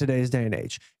is in today's day and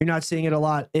age. You're not seeing it a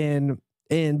lot in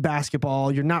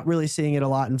basketball. You're not really seeing it a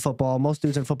lot in football. Most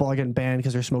dudes in football are getting banned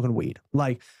because they're smoking weed.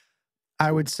 Like,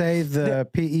 I would say the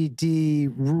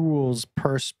PED rules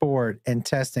per sport and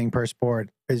testing per sport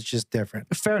is just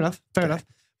different. Fair enough. Fair enough.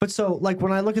 But so, like,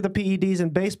 when I look at the PEDs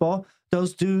in baseball,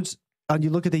 those dudes, and you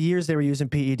look at the years they were using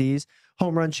PEDs,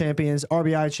 home run champions,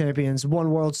 RBI champions,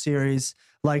 won World Series,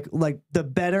 like the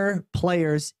better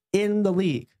players in the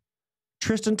league.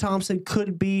 Tristan Thompson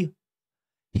could be,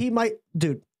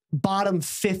 bottom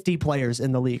 50 players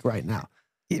in the league right now.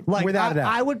 Like, without a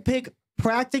doubt. I would pick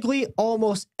practically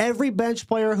almost every bench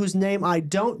player whose name I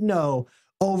don't know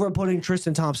over putting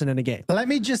Tristan Thompson in a game. Let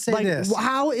me just say this.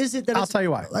 How is it that I'll tell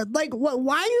you why. Like,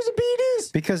 why using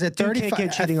PEDs? Because at 35, can't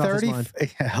get cheating off his line.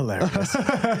 Hilarious.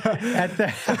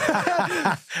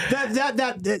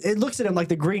 It looks at him like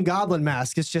the Green Goblin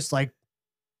mask. It's just like,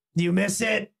 you miss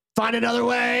it, find another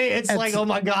way. It's like, oh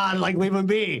my God, like, leave him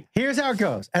be. Here's how it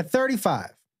goes. At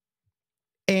 35,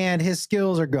 and his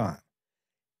skills are gone,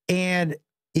 and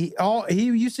he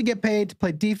used to get paid to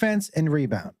play defense and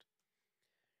rebound.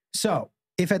 So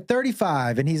if at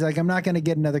 35 and he's like, I'm not going to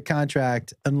get another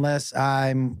contract unless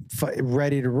I'm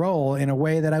ready to roll in a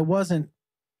way that I wasn't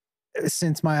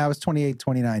since I was 28,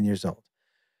 29 years old.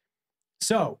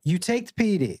 So you take the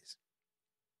PEDs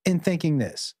in thinking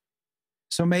this.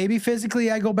 So maybe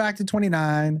physically I go back to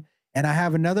 29 and I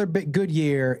have another good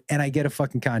year and I get a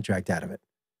fucking contract out of it.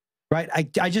 Right?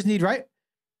 I just need, right?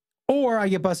 Or I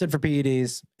get busted for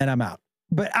PEDs and I'm out.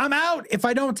 But I'm out if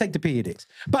I don't take the PEDs.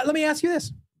 But let me ask you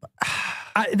this.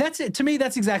 That's it. To me,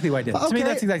 that's exactly what I did. Okay. To me,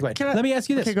 that's exactly what I did. Let me ask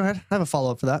you this. Okay, go ahead. I have a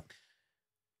follow-up for that.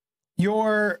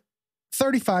 You're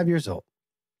 35 years old.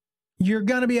 You're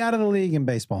going to be out of the league in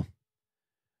baseball.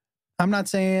 I'm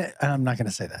not going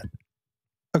to say that.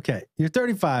 Okay. You're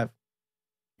 35.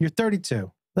 You're 32.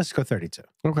 Let's go 32.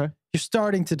 Okay. You're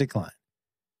starting to decline.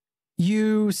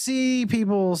 You see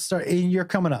people you're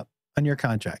coming up on your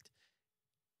contract.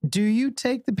 Do you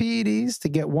take the PEDs to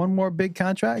get one more big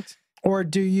contract? Or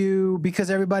do you, because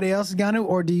everybody else is going to,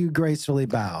 or do you gracefully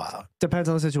bow out? Depends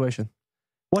on the situation.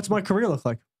 What's my career look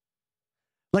like?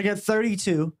 Like at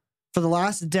 32, for the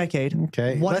last decade,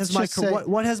 okay. What has my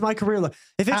career look?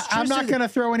 If it's I'm not going to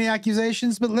throw any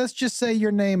accusations, but let's just say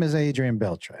your name is Adrian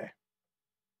Beltre.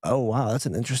 Oh wow, that's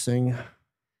an interesting.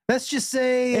 Let's just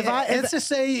say let's just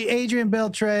say Adrian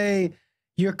Beltre,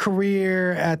 your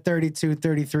career at 32,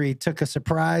 33 took a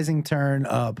surprising turn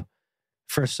up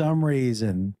for some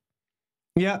reason.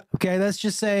 Yeah. Okay. Let's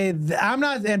just say I'm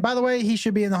not. And by the way, he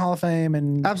should be in the Hall of Fame.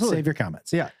 And absolutely save your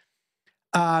comments. Yeah.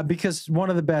 Because one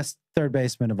of the best third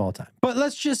basemen of all time. But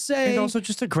let's just say, and also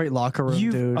just a great locker room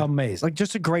dude. Amazing. Like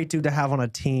just a great dude to have on a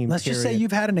team. Let's just say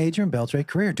you've had an Adrian Beltre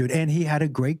career, dude, and he had a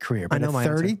great career. But I know at my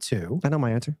 32, answer. I know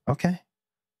my answer. Okay.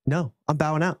 No, I'm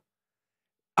bowing out.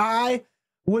 I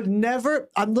would never.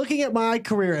 I'm looking at my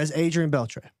career as Adrian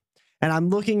Beltre, and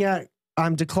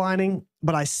I'm declining,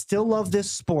 but I still love this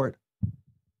sport.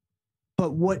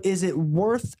 But what is it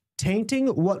worth tainting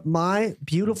what my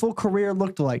beautiful career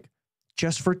looked like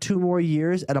just for 2 more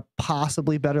years at a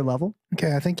possibly better level?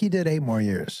 Okay, I think he did 8 more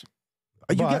years.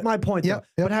 You get my point, though. Yep.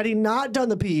 But had he not done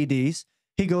the PEDs,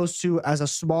 he goes to as a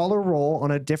smaller role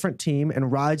on a different team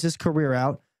and rides his career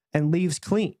out and leaves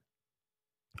clean.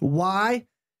 Why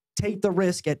take the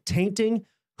risk at tainting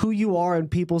who you are in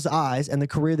people's eyes and the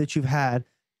career that you've had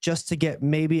just to get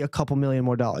maybe a couple million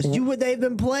more dollars? They've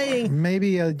been playing.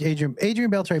 Maybe Adrian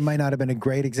Beltre might not have been a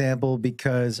great example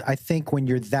because I think when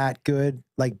you're that good,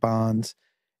 like Bonds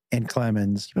and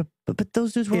Clemens. But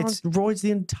those dudes were on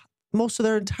roids most of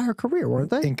their entire career,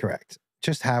 weren't they? Incorrect.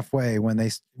 Just halfway when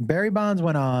Barry Bonds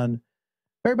went on.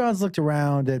 Barry Bonds looked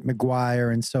around at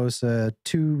McGuire and Sosa,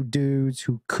 2 dudes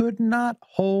who could not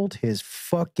hold his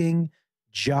fucking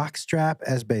jockstrap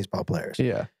as baseball players.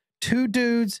 Yeah. 2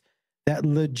 dudes that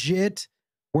legit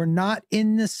were not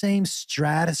in the same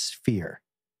stratosphere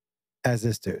as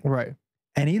this dude. Right.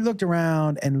 And he looked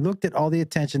around and looked at all the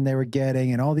attention they were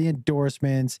getting and all the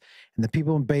endorsements and the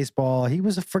people in baseball. He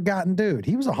was a forgotten dude.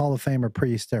 He was a Hall of Famer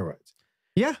pre-steroids.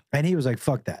 Yeah. And he was like,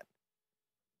 fuck that.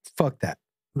 Fuck that.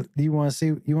 You want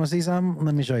to see something?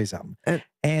 Let me show you something.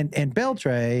 And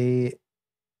Beltre,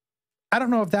 I don't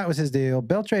know if that was his deal.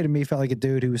 Beltre to me felt like a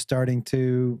dude who was starting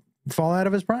to fall out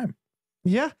of his prime.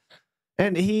 Yeah.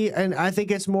 And I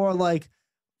think it's more like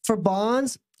for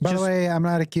Bonds. By the way, I'm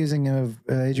not accusing him of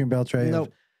Adrian Beltre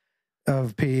Nope.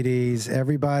 of PEDs.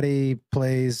 Everybody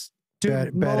plays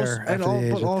better after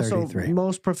the age of 33.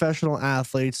 Most professional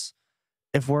athletes,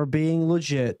 if we're being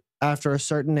legit, after a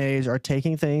certain age, are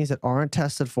taking things that aren't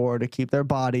tested for to keep their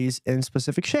bodies in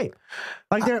specific shape.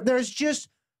 Like there's just,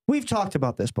 we've talked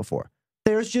about this before.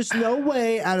 There's just no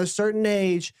way at a certain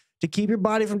age to keep your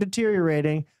body from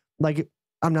deteriorating. Like,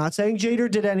 I'm not saying Jeter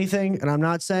did anything, and I'm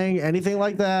not saying anything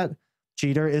like that.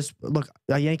 Jeter is, look,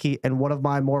 a Yankee and one of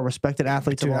my more respected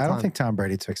athletes of all time. I don't think Tom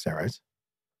Brady took steroids.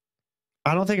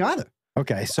 I don't think either.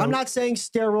 Okay, so I'm not saying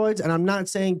steroids and I'm not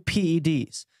saying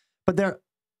PEDs, but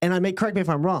correct me if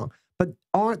I'm wrong, but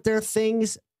aren't there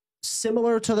things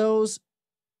similar to those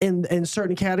in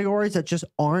certain categories that just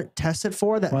aren't tested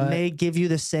for that may give you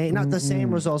the same, not the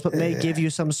same results, but may give you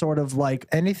some sort of like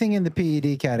anything in the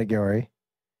PED category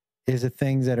is the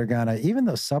things that are gonna, even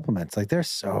those supplements, like they're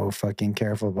so fucking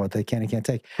careful about what they can and can't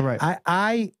take. Right.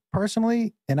 I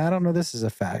personally, and I don't know this is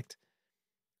a fact,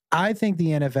 I think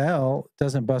the NFL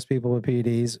doesn't bust people with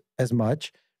PEDs as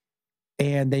much,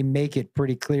 and they make it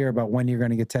pretty clear about when you're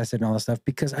going to get tested and all that stuff,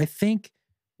 because I think,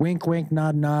 wink, wink,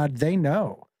 nod, nod, they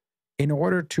know in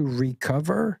order to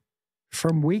recover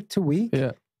from week to week,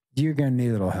 you're going to need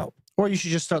a little help. Or you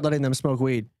should just start letting them smoke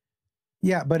weed.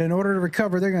 Yeah, but in order to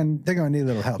recover, they're going to need a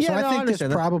little help. Yeah, so I think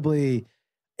understand this probably,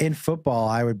 in football,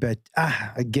 I would bet,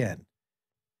 again,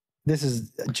 this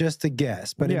is just a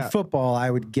guess, but in football, I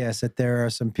would guess that there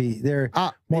are some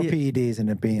more PEDs in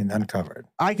it being uncovered.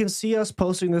 I can see us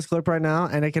posting this clip right now,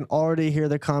 and I can already hear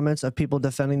the comments of people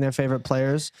defending their favorite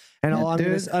players. And all I'm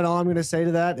going to say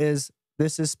to that is,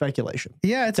 this is speculation.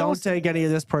 Yeah, don't take any of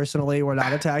this personally. We're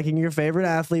not attacking your favorite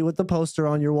athlete with the poster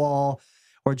on your wall.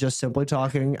 We're just simply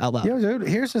talking out loud. Yo, dude,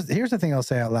 here's the thing I'll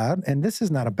say out loud, and this is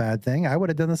not a bad thing. I would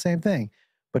have done the same thing.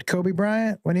 But Kobe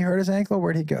Bryant, when he hurt his ankle,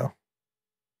 where'd he go?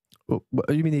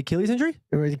 You mean the Achilles injury?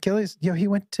 Or the Achilles? Yo, he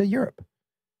went to Europe.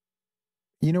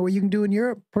 You know what you can do in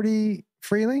Europe pretty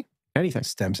freely? Anything.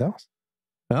 Stem cells.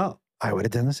 Oh. I would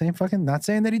have done the same fucking, not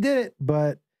saying that he did it,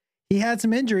 but he had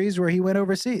some injuries where he went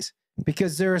overseas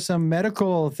because there are some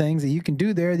medical things that you can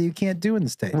do there that you can't do in the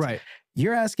States. Right.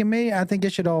 You're asking me, I think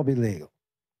it should all be legal.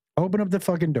 Open up the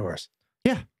fucking doors.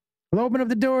 Yeah. We'll open up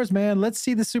the doors, man. Let's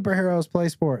see the superheroes play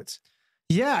sports.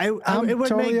 Yeah. It would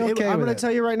totally make, I'm going to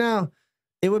tell you right now,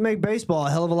 it would make baseball a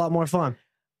hell of a lot more fun.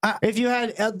 If you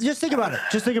had, just think about it.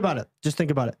 Just think about it. Just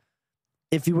think about it.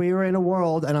 If we were in a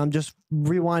world, and I'm just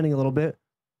rewinding a little bit,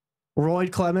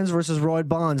 Royd Clemens versus Royd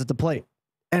Bonds at the plate.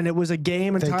 And it was a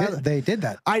game entirely. They did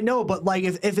that. I know, but like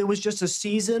if it was just a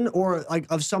season or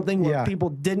like of something where people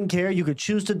didn't care, you could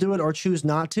choose to do it or choose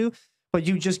not to, but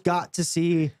you just got to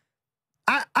see.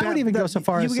 I wouldn't even go so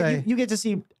far as say you get to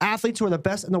see athletes who are the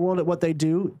best in the world at what they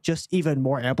do, just even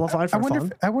more amplified for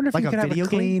fun. I wonder if like you could have a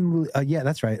clean. Yeah,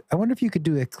 that's right. I wonder if you could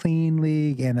do a clean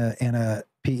league and a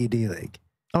PED league.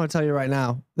 I'm gonna tell you right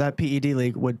now, that PED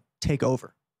league would take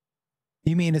over.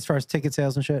 You mean as far as ticket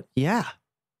sales and shit? Yeah.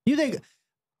 You think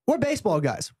we're baseball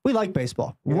guys? We like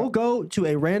baseball. Yeah. We'll go to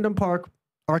a random park.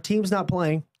 Our team's not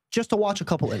playing just to watch a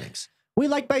couple innings. We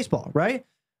like baseball, right?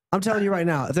 I'm telling you right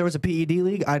now, if there was a PED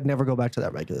league, I'd never go back to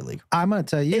that regular league. I'm going to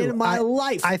tell you. In my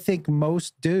life. I think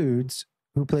most dudes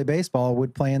who play baseball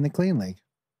would play in the clean league.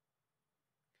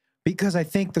 Because I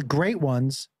think the great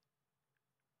ones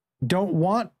don't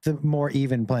want the more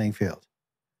even playing field.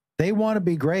 They want to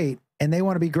be great, and they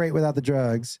want to be great without the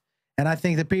drugs. And I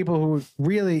think the people who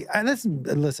really, and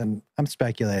listen, I'm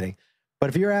speculating. But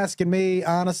if you're asking me,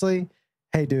 honestly,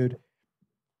 hey, dude,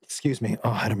 excuse me. Oh,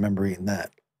 I don't remember eating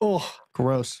that. Oh,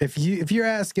 gross. If you're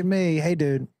asking me, hey,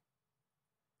 dude,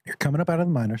 you're coming up out of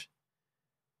the minors.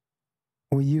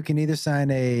 Well, you can either sign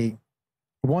a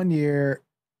 1 year,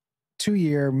 2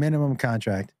 year minimum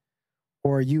contract,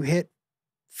 or you hit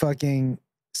fucking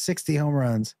 60 home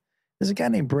runs. There's a guy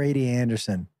named Brady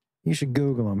Anderson. You should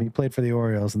Google him. He played for the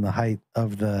Orioles in the height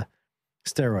of the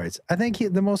steroids. I think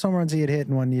the most home runs he had hit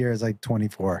in 1 year is like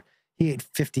 24. He hit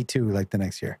 52 like the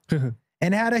next year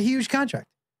and had a huge contract.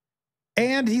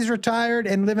 And he's retired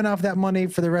and living off that money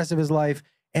for the rest of his life.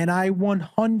 And I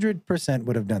 100%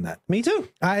 would have done that. Me too.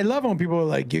 I love when people are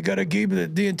like, you got to keep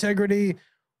the integrity.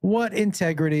 What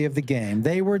integrity of the game?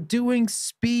 They were doing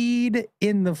speed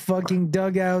in the fucking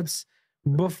dugouts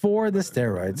before the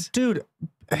steroids. Dude.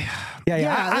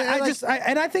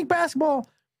 I think basketball,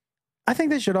 I think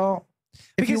they should all,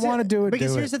 if you want to do it,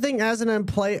 because here's the thing, as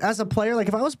a player, like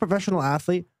if I was a professional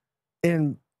athlete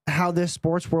in how this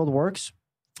sports world works,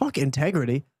 fuck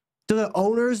integrity. Do the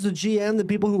owners, the GM, the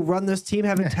people who run this team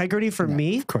have integrity for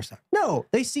me? Of course not. No,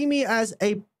 they see me as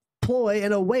a ploy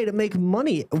and a way to make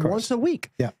money once a week.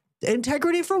 Yeah.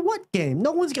 Integrity for what game?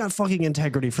 No one's got fucking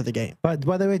integrity for the game. But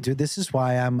by the way, dude, this is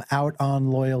why I'm out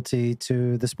on loyalty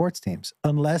to the sports teams,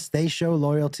 unless they show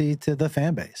loyalty to the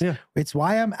fan base. Yeah. It's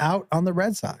why I'm out on the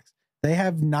Red Sox. They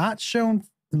have not shown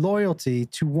loyalty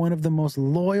to one of the most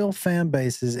loyal fan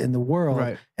bases in the world.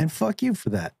 Right. And fuck you for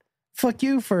that. Fuck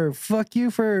you for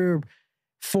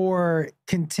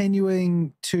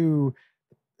continuing to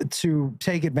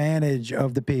take advantage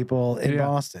of the people in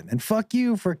Boston, and fuck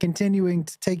you for continuing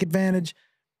to take advantage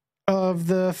of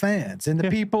the fans and the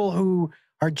people who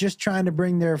are just trying to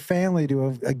bring their family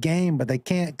to a game, but they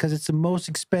can't because it's the most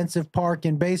expensive park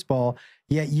in baseball,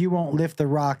 yet you won't lift the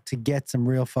rock to get some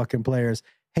real fucking players.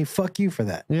 Hey, fuck you for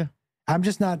that. Yeah. I'm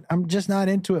just not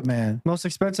into it, man. Most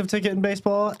expensive ticket in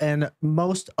baseball and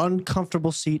most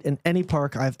uncomfortable seat in any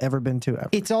park I've ever been to ever.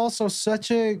 It's also such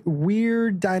a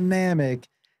weird dynamic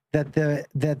that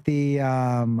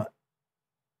the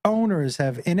owners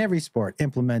have in every sport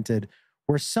implemented,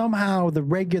 where somehow the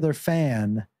regular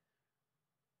fan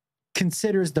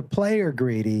considers the player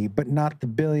greedy, but not the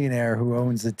billionaire who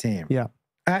owns the team. Yeah.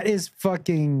 That is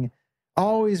fucking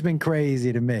always been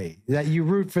crazy to me, that you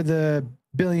root for the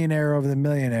billionaire over the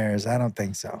millionaires. I don't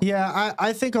think so. Yeah,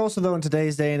 I think also, though, in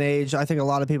today's day and age, I think a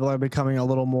lot of people are becoming a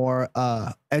little more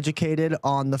educated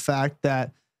on the fact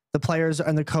that the players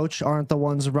and the coach aren't the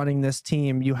ones running this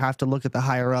team. You have to look at the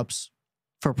higher ups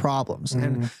for problems.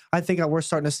 And I think we're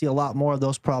starting to see a lot more of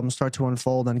those problems start to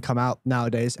unfold and come out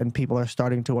nowadays. And people are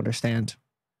starting to understand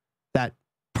that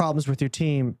problems with your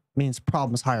team means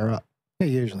problems higher up. Yeah,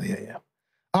 usually. Yeah.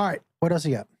 All right. What else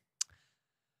you got?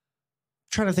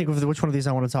 Trying to think of which one of these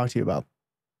I want to talk to you about.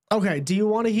 Okay. Do you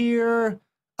want to hear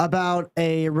about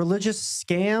a religious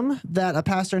scam that a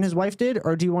pastor and his wife did,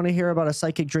 or do you want to hear about a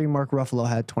psychic dream Mark Ruffalo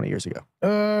had 20 years ago?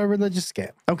 Religious scam.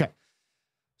 Okay.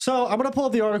 So I'm going to pull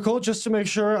up the article just to make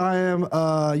sure I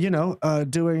am,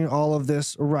 doing all of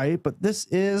this right. But this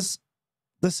is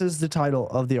the title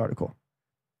of the article.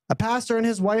 A pastor and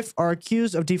his wife are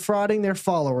accused of defrauding their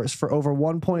followers for over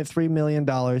 $1.3 million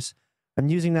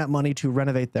and using that money to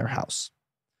renovate their house.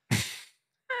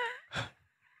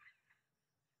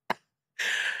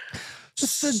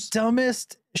 It's the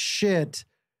dumbest shit.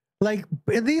 Like,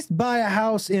 at least buy a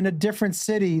house in a different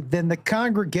city than the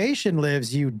congregation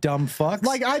lives, you dumb fucks.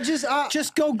 Like,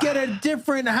 just go get a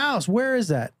different house. Where is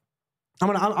that? I'm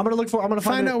gonna look for. I'm gonna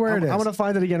find out where it is. I'm gonna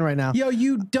find it again right now. Yo,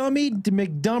 you dummy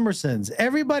McDummersons.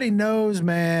 Everybody knows,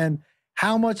 man,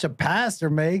 how much a pastor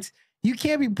makes. You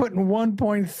can't be putting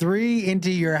 1.3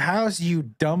 into your house, you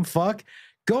dumb fuck.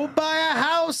 Go buy a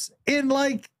house in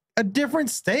like a different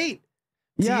state.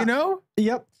 Yeah. Do you know?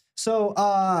 Yep.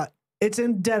 So it's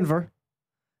in Denver.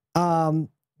 Wow.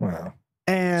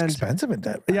 And It's expensive in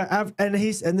Denver. yeah, and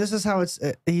this is how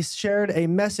he's shared a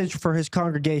message for his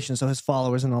congregation, so his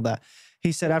followers and all that.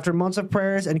 He said after months of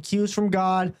prayers and cues from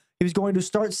God, he was going to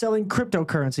start selling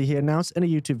cryptocurrency. He announced in a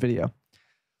YouTube video.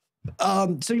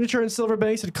 Signature and Silver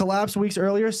Banks had collapsed weeks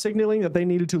earlier, signaling that they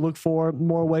needed to look for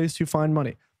more ways to find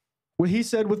money. What he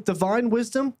said, with divine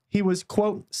wisdom, he was,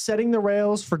 quote, setting the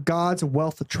rails for God's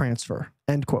wealth transfer,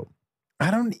 end quote.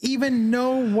 I don't even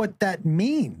know what that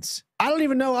means. I don't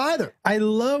even know either. I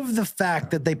love the fact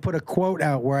that they put a quote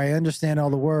out where I understand all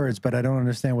the words, but I don't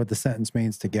understand what the sentence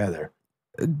means together.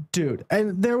 Dude,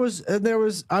 and there was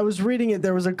I was reading it,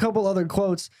 there was a couple other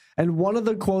quotes, and one of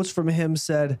the quotes from him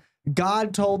said,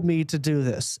 God told me to do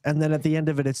this, and then at the end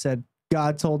of it, it said,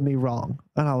 God told me wrong.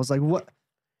 And I was like, what?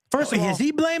 First of all, is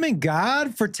he blaming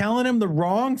God for telling him the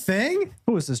wrong thing?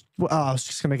 who is this? Oh, I was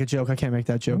just gonna make a joke. I can't make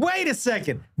that joke. Wait a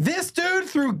second. This dude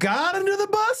threw God under the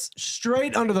bus?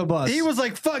 Straight under the bus. He was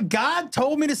like, fuck, God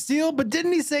told me to steal, but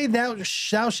didn't he say thou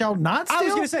shalt not steal? I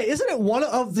was gonna say, isn't it one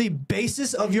of the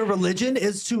basis of your religion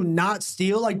is to not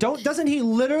steal? Like, doesn't he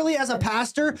literally, as a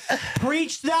pastor,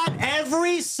 preach that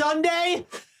every Sunday?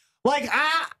 Like,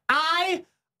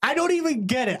 I don't even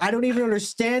get it. I don't even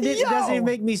understand it. Yo. It doesn't even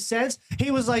make me sense. He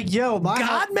was like, yo,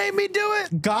 God made me do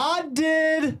it? God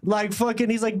did. Like, fucking,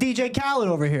 he's like DJ Khaled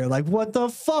over here. Like, what the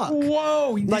fuck?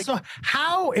 Whoa. Like, so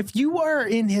how, if you are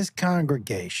in his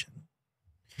congregation,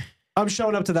 I'm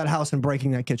showing up to that house and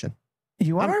breaking that kitchen.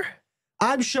 you are?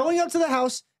 I'm showing up to the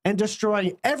house and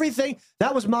destroying everything.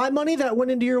 That was my money that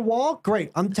went into your wall.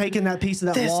 Great. I'm taking that piece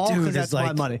of that wall because that's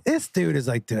my money. This dude is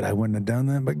like, dude, I wouldn't have done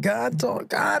that. But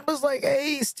God was like,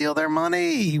 hey, steal their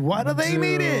money. Why do they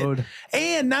need it?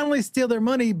 And not only steal their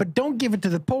money, but don't give it to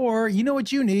the poor. You know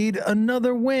what you need?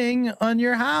 Another wing on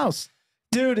your house.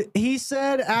 Dude, he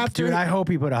said after... Dude, I hope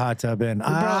he put a hot tub in.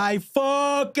 I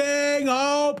fucking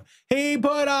hope he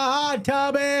put a hot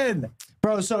tub in.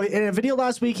 Bro, so in a video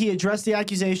last week, he addressed the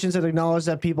accusations and acknowledged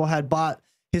that people had bought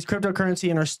his cryptocurrency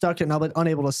and are stuck and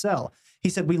unable to sell. He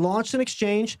said, we launched an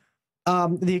exchange.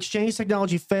 The exchange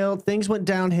technology failed. Things went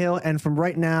downhill. And from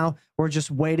right now, we're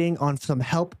just waiting on some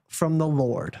help from the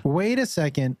Lord. Wait a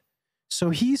second. So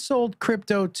he sold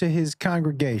crypto to his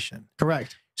congregation.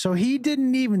 Correct. So he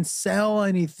didn't even sell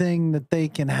anything that they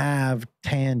can have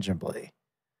tangibly.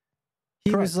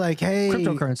 He Correct. was like, hey,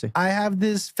 Cryptocurrency. I have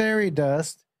this fairy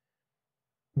dust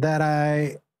that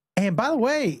and by the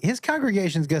way, his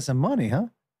congregation's got some money, huh?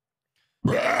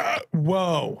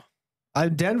 Whoa.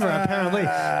 Denver, apparently.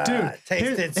 Dude,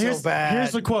 tasted so bad.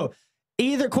 Here's the quote.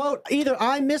 Either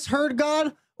I misheard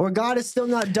God or God is still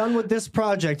not done with this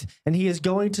project and he is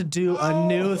going to do a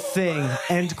new thing.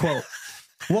 End quote.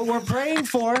 What we're praying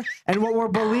for and what we're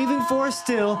believing for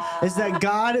still is that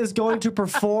God is going to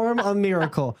perform a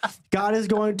miracle. God is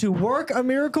going to work a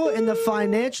miracle in the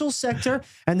financial sector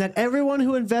and that everyone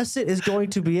who invested is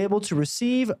going to be able to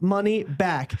receive money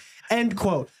back. End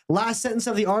quote. Last sentence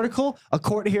of the article, a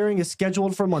court hearing is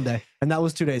scheduled for Monday. And that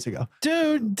was 2 days ago.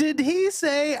 Dude, did he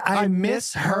say I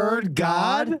misheard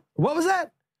God? What was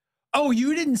that? Oh,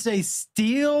 you didn't say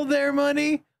steal their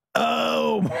money?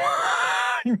 Oh,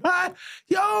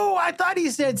 yo, I thought he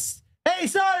said, hey,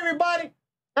 sorry, everybody.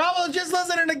 I was just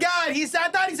listening to God. I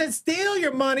thought he said steal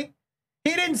your money.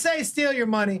 He didn't say steal your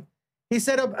money. He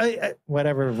said,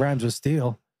 whatever rhymes with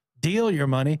steal, deal your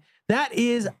money. That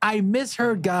is, I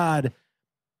misheard God.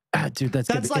 Ah, dude, that's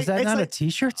good. Like, is that not like, a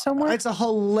t-shirt somewhere? It's a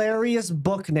hilarious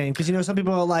book name because, you know, some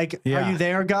people are like, Yeah. Are you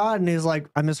there, God? And he's like,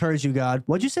 I misheard you, God.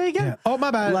 What'd you say again? Yeah. Oh,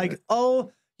 my bad. Like,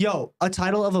 oh, yo, a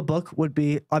title of a book would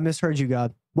be I misheard you,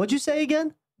 God. What'd you say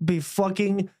again? Be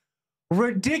fucking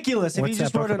ridiculous. If What's you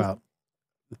just that book wrote about?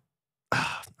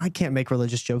 I can't make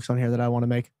religious jokes on here that I want to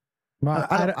make. Well,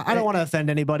 I don't want to offend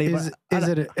anybody.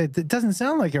 It doesn't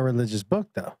sound like a religious book,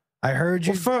 though. I heard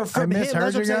you. Well, for him, that's what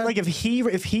I'm saying. Like if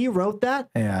he wrote that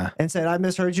yeah, and said, I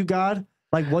misheard you, God,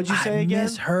 like what'd you say again?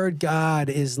 Misheard God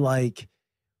is like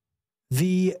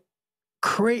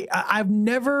I've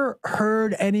never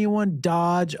heard anyone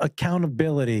dodge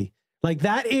accountability. Like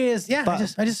that is, yeah, But-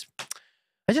 I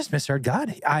just misheard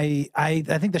God. I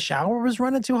think the shower was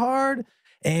running too hard.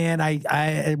 And I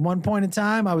at one point in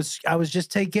time, I was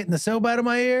just getting the soap out of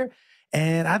my ear.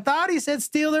 And I thought he said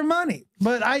steal their money.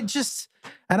 But I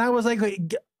was like,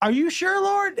 are you sure,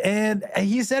 Lord? And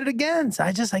he said it again. So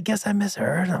I guess I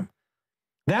misheard him.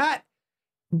 That,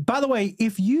 by the way,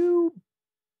 if he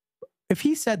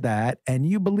said that and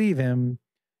you believe him,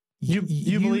 You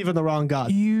believe in the wrong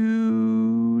God.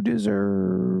 you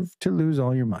deserve to lose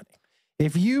all your money.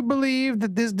 If you believe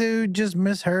that this dude just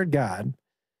misheard God,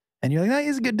 and you're like, no,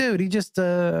 he's a good dude. He just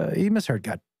he misheard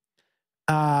God.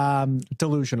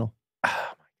 Delusional.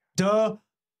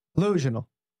 Delusional.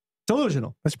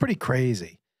 That's pretty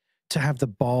crazy to have the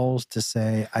balls to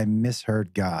say I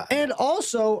misheard God. And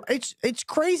also, it's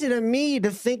crazy to me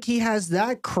to think he has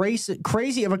that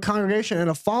crazy of a congregation and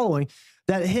a following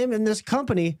that him and this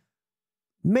company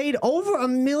made over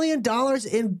 $1 million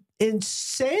in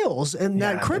sales, and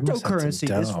Yeah, that they must have some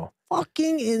cryptocurrency is dough.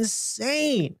 fucking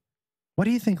insane. What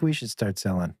do you think we should start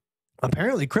selling?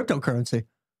 Apparently, cryptocurrency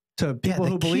to people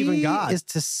the who believe in key God. is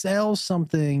to sell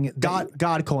something. God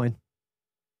coin.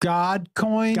 God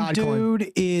coin,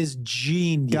 dude, is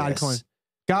genius.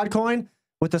 God coin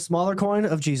with the smaller coin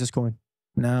of Jesus coin.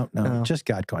 No, Oh. just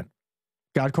God coin.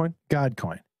 God coin. God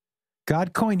coin.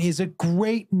 God coin is a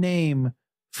great name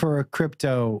for a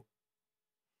crypto.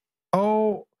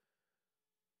 Oh,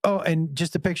 and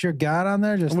just a picture of God on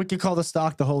there. Just And we could call the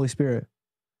stock the Holy Spirit.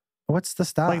 what's the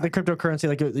stock? Like the cryptocurrency,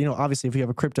 like, you know, obviously if you have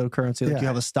a cryptocurrency, like Yeah. you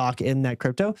have a stock in that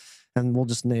crypto, and we'll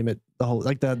just name it the whole,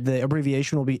 like the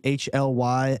abbreviation will be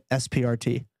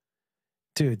HLYSPRT.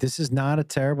 Dude, this is not a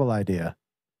terrible idea.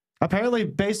 Apparently,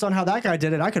 based on how that guy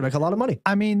did it, I could make a lot of money.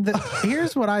 I mean,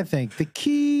 here's what I think. The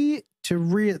key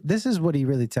to this is what he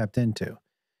really tapped into.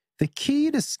 The key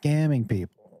to scamming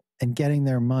people and getting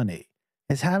their money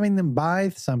is having them buy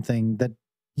something that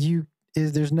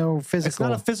there's no physical. It's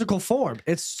not a physical form.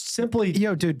 It's simply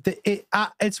Yo, dude,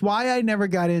 it's why I never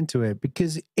got into it,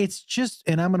 because it's just,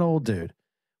 and I'm an old dude,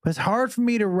 but it's hard for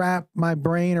me to wrap my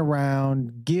brain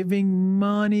around giving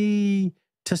money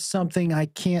to something I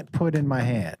can't put in my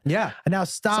hand. yeah. And now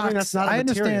Something stocks, that's not a I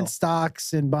understand material.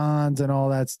 stocks and bonds and all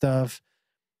that stuff,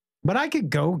 but I could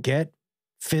go get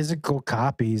physical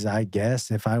copies, I guess,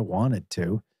 if I wanted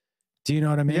to. Do you know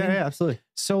what I mean? Yeah, absolutely.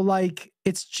 So like,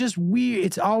 it's just weird.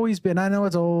 It's always been, I know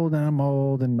it's old and I'm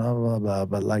old and blah, blah, blah,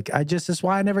 but like, that's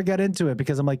why I never got into it,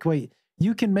 because I'm like, wait,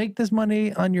 you can make this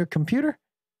money on your computer?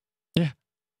 Yeah.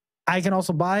 I can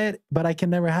also buy it, but I can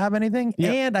never have anything,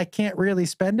 Yep. and I can't really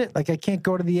spend it. Like I can't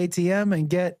go to the ATM and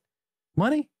get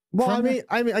money. Well, from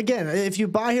I mean, again, if you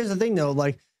buy, here's the thing though,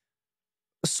 like,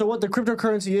 so what the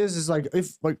cryptocurrency is like,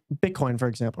 if like Bitcoin, for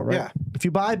example, right? Yeah. If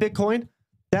you buy Bitcoin,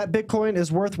 that Bitcoin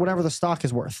is worth whatever the stock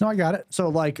is worth. No, I got it. So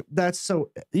like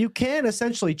so you can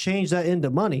essentially change that into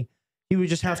money. You would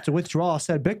just have to withdraw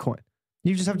said Bitcoin.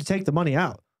 You just have to take the money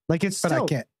out. Like it's But still,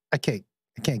 I can't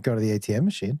go to the ATM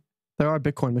machine. there are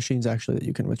Bitcoin machines actually that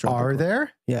you can withdraw. Are Bitcoin.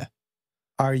 there? Yeah.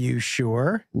 Are you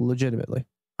sure? Legitimately.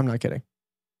 I'm not kidding.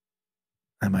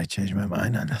 I might change my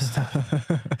mind on this stuff.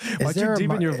 Why'd you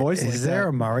deepen your voice like Is there that?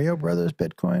 a Mario Brothers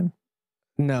Bitcoin?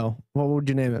 No. What would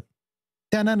you name it?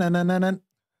 Dun-dun-dun-dun-dun.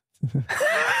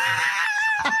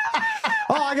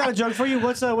 Oh, I got a joke for you.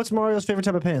 What's Mario's favorite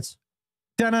type of pants?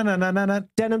 Dun-dun-dun-dun-dun.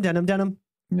 Denim.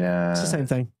 Yeah. It's the same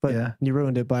thing, but yeah. you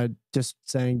ruined it by just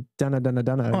saying dunna.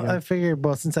 Well, I figured,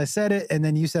 well, since I said it and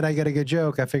then you said I got a good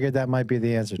joke, I figured that might be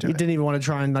the answer to You it. didn't even want to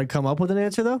try and like come up with an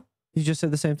answer though. You just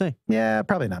said the same thing. Yeah,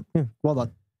 probably not. Well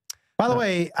done. By the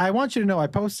way, I want you to know I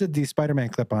posted the Spider-Man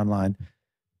clip online,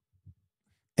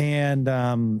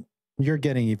 and you're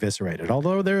getting eviscerated.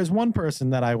 Although there is one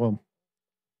person that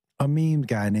a meme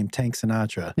guy named Tank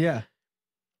Sinatra, Yeah,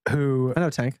 who I know,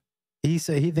 Tank. he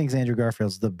thinks Andrew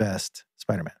Garfield's the best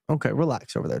Spider-Man. Okay,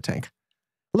 relax over there, Tank.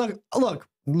 Look.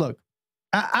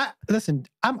 I listen.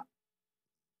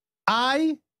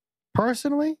 I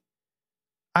personally,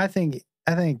 I think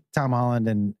Tom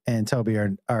Holland and Toby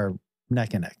are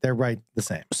neck and neck. They're right the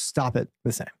same. Stop it.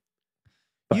 The same.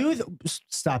 But-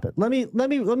 Stop it. Let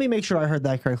me make sure I heard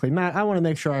that correctly, Matt. I want to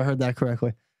make sure I heard that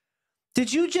correctly.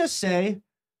 Did you just say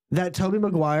that Tobey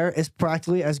Maguire is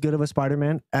practically as good of a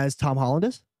Spider-Man as Tom Holland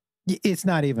is? It's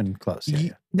not even close.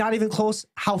 Yeah. Not even close.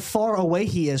 How far away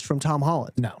he is from Tom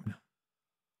Holland? No,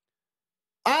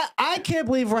 I can't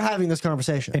believe we're having this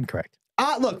conversation. incorrect.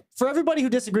 Look, for everybody who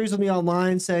disagrees with me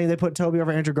online saying they put Toby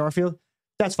over Andrew Garfield,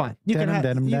 that's fine. You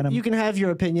can have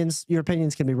your opinions. Your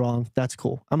opinions can be wrong. That's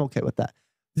cool. I'm okay with that.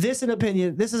 This is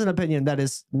an opinion that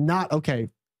is not okay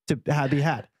to be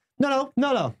had. No.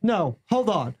 Hold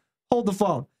on. Hold the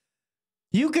phone.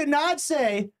 You cannot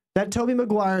say that Tobey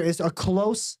Maguire is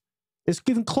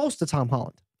even close to Tom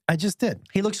Holland. I just did.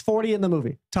 He looks 40 in the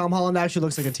movie. Tom Holland actually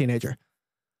looks like a teenager.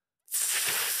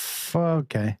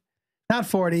 Okay. Not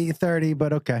 40, 30,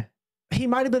 but okay. He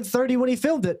might have been 30 when he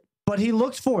filmed it, but he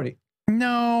looked 40.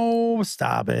 No,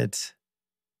 stop it.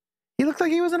 He looked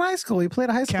like he was in high school. He played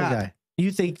a high school Cap. guy.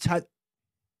 You think...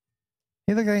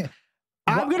 He looked like...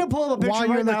 I'm going to pull up a picture While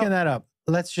you're right now. looking that up,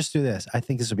 let's just do this. I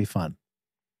think this will be fun.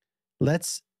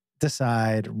 Let's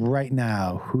decide right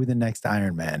now who the next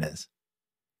Iron Man is.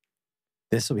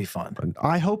 This will be fun.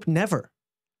 I hope never.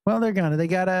 Well, they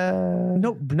gotta...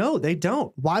 No, they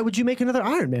don't. Why would you make another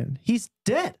Iron Man? He's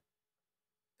dead.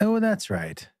 Oh, that's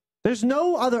right. There's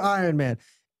no other Iron Man.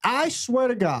 I swear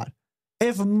to God,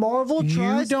 if Marvel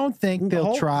tries... You don't think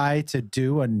they'll try to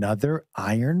do another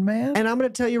Iron Man? And I'm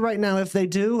going to tell you right now, if they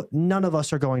do, none of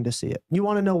us are going to see it. You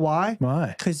want to know why?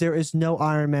 Why? Because there is no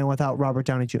Iron Man without Robert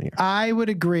Downey Jr. I would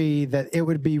agree that it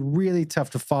would be really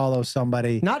tough to follow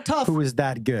somebody Not tough. who is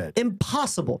that good.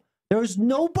 Impossible. There's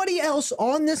nobody else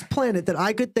on this planet that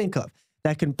I could think of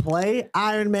that can play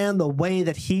Iron Man the way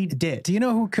that he did. Do you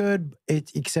know who could,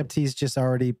 except he's just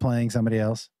already playing somebody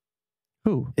else?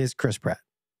 Who? Is Chris Pratt.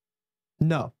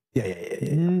 No.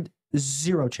 Yeah.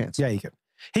 Zero chance. Yeah, he could.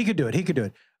 He could do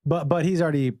it. But he's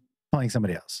already playing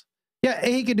somebody else. Yeah,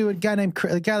 he could do it.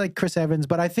 A guy like Chris Evans,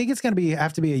 but I think it's going to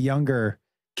have to be a younger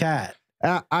cat.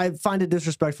 I find it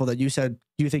disrespectful that you said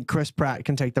you think Chris Pratt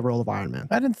can take the role of Iron Man.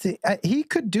 I didn't think he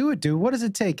could do it, dude. What does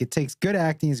it take? It takes good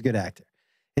acting. He's a good actor.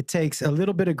 It takes a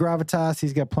little bit of gravitas.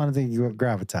 He's got plenty of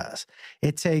gravitas.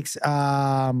 It takes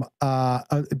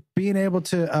being able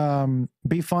to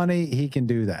be funny. He can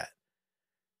do that.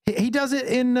 He does it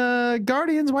in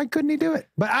Guardians. Why couldn't he do it?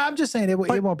 But I'm just saying it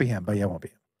won't be him. But yeah, it won't be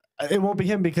him. It won't be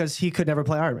him because he could never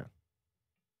play Iron Man.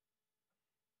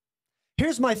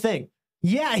 Here's my thing.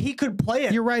 Yeah, he could play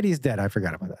it. You're right. He's dead. I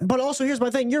forgot about that. But also, here's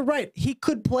my thing. You're right. He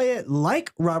could play it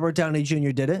like Robert Downey Jr.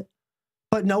 did it,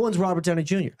 but no one's Robert Downey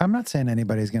Jr. I'm not saying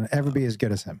anybody's going to ever be as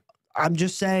good as him. I'm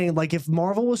just saying, like, if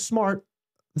Marvel was smart,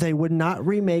 they would not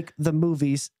remake the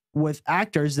movies with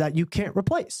actors that you can't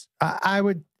replace. I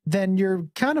would. Then you're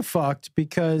kind of fucked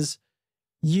because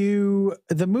the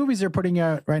movies they're putting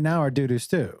out right now are doo-doo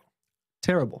stew.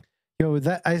 Terrible.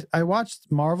 I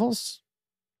watched Marvel's.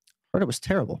 Heard it was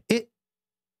terrible.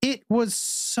 It was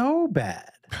so bad.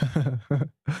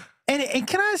 and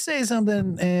can I say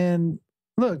something? And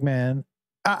look, man,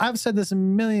 I've said this a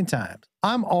million times.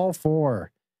 I'm all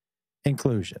for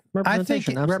inclusion.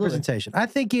 Representation, absolutely. Representation. I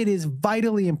think it is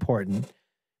vitally important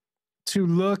to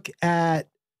look at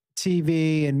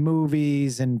TV and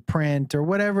movies and print or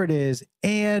whatever it is,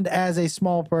 and as a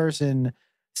small person,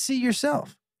 see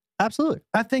yourself. Absolutely.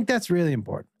 I think that's really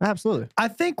important. Absolutely. I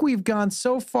think we've gone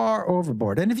so far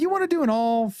overboard. And if you want to do an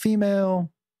all-female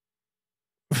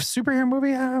superhero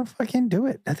movie, fucking do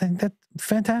it. I think that's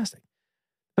fantastic.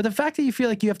 But the fact that you feel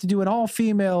like you have to do an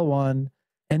all-female one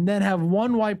and then have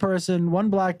one white person, one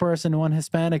black person, and one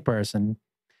Hispanic person,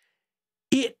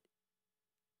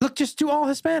 look, just do all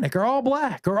Hispanic or all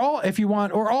black or all, if you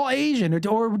want, or all Asian,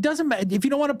 or doesn't matter. If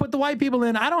you don't want to put the white people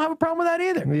in, I don't have a problem with that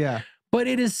either. Yeah. But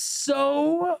it is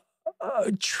so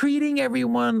treating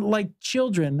everyone like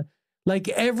children, like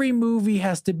every movie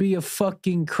has to be a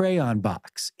fucking crayon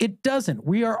box. It doesn't.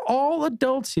 We are all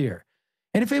adults here.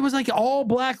 And if it was like all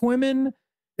black women,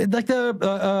 like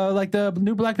the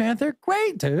new Black Panther,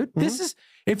 great, dude. Mm-hmm. This is,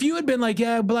 if you had been like,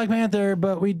 yeah, Black Panther,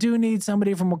 but we do need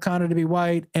somebody from Wakanda to be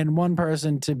white and one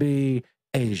person to be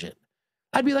Asian,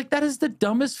 I'd be like, that is the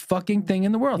dumbest fucking thing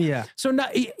in the world. Yeah. So now,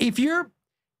 if you're,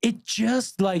 it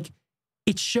just like,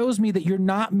 it shows me that you're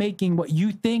not making what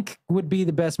you think would be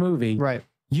the best movie. Right.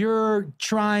 You're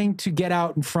trying to get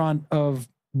out in front of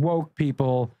woke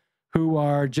people who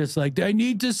are just like, I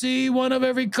need to see one of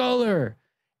every color.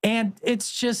 And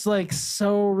it's just like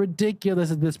so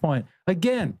ridiculous at this point.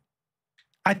 Again,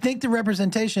 I think the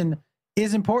representation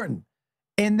is important.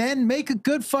 And then make a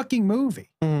good fucking movie.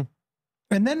 Mm.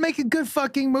 And then make a good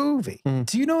fucking movie. Mm.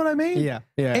 Do you know what I mean? Yeah.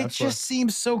 Yeah. It just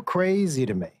seems so crazy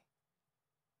to me.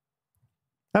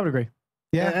 I would agree.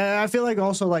 Yeah. And I feel like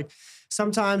also like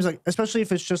sometimes, like, especially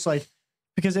if it's just like,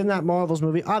 because in that Marvel's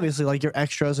movie, obviously, like your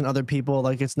extras and other people,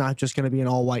 like it's not just going to be an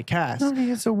all-white cast. No,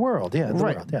 it's a world, yeah,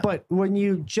 right. World, yeah. But when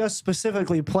you just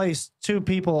specifically place two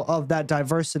people of that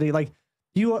diversity, like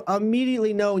you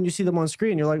immediately know when you see them on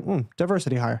screen, you're like,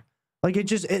 diversity hire. Like it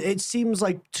just, it seems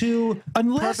like too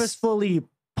purposefully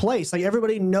placed. Like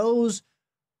everybody knows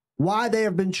why they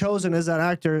have been chosen as that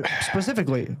actor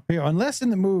specifically. Unless in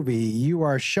the movie you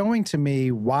are showing to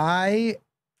me why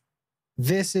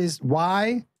this is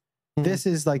like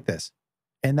this,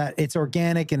 and that it's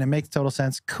organic and it makes total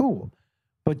sense, cool.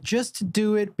 But just to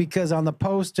do it because on the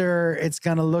poster it's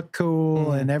gonna look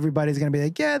cool and everybody's gonna be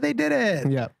like, yeah, they did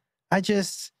it. Yeah. I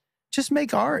just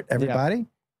make art, everybody.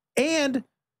 Yeah. And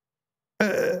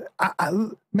I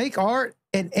make art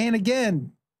and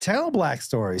again, tell black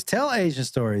stories, tell Asian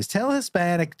stories, tell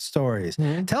Hispanic stories,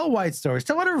 tell white stories,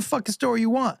 tell whatever fucking story you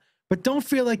want. But don't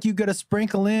feel like you got to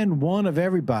sprinkle in one of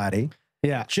everybody.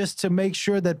 Yeah. Just to make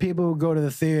sure that people who go to the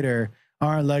theater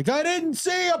aren't like, I didn't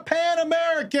see a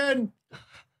Pan-American.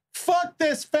 Fuck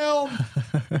this film.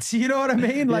 You know what I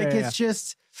mean? Like, it's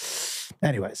just,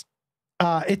 anyways.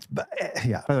 It's,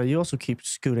 yeah. By the way, you also keep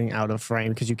scooting out of frame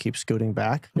because you keep scooting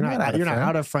back. You're not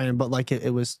out of frame, but like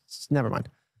it was, never mind.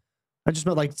 I just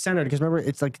meant like centered because remember,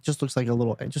 it's like, it just looks like a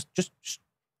little, just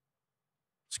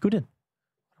scoot in.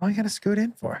 What am I going to scoot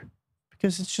in for?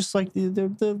 Because it's just like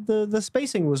the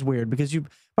spacing was weird because you,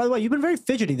 by the way, you've been very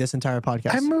fidgety this entire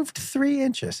podcast. I moved 3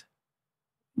 inches.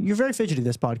 You're very fidgety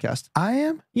this podcast. I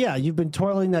am? Yeah. You've been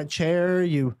twirling that chair.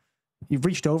 You've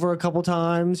reached over a couple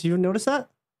times. You notice that?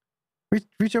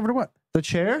 Reach over to what? The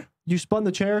chair. You spun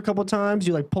the chair a couple times.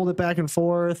 You like pulled it back and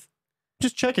forth.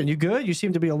 Just checking. You good? You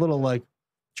seem to be a little like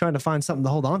trying to find something to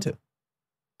hold on to.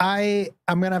 I'm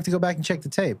going to have to go back and check the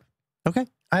tape. Okay.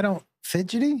 I don't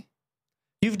fidgety.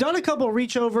 You've done a couple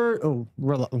reach over. Oh,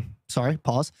 sorry.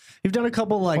 Pause. You've done a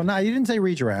couple like. Well, no, you didn't say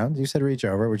reach around. You said reach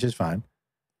over, which is fine.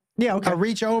 Yeah. Okay. A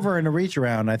reach over and a reach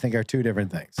around, I think, are 2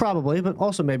 different things. Probably, but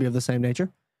also maybe of the same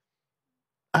nature.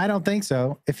 I don't think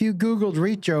so. If you Googled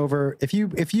reach over, if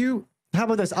you. How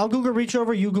about this? I'll Google reach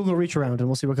over. You Google reach around, and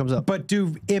we'll see what comes up. But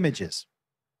do images.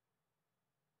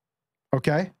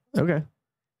 Okay. Okay.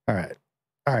 All right.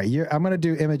 I'm going to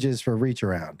do images for reach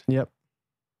around. Yep.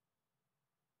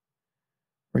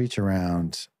 Reach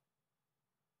around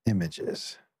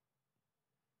images.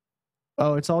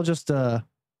 Oh, it's all just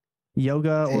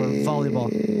yoga or volleyball.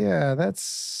 Yeah,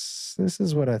 this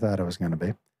is what I thought it was going to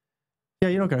be. Yeah,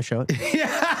 you're not going to show it.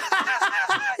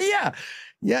 Yeah.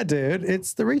 Yeah, dude.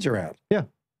 It's the reach around. Yeah.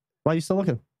 Why are you still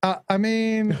looking? I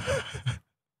mean,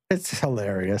 it's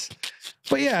hilarious.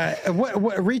 But yeah,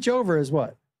 what reach over is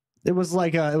what? It was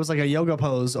like a yoga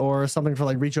pose or something for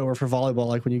like reach over for volleyball,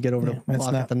 like when you get over to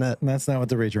block at the net. That's not what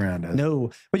the reach around is. No,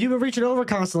 but you've been reaching over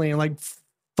constantly and like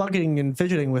fucking and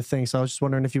fidgeting with things. So I was just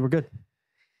wondering if you were good.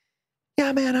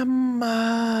 Yeah,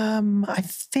 man. I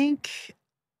think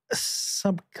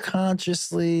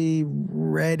subconsciously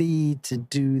ready to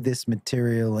do this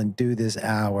material and do this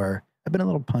hour. I've been a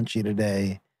little punchy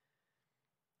today.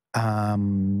 I,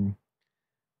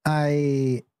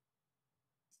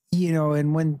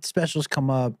 and when specials come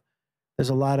up, there's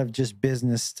a lot of just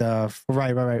business stuff,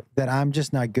 Right. that I'm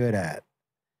just not good at,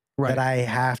 that I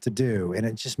have to do, and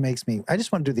it just makes me. I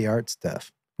just want to do the art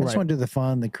stuff. I just want to do the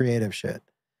fun, the creative shit.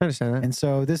 I understand that. And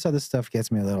so this other stuff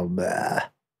gets me a little. Blah.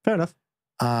 Fair enough.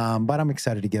 But I'm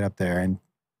excited to get up there and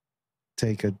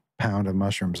take a pound of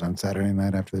mushrooms on Saturday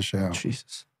night after the show.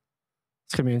 Jesus,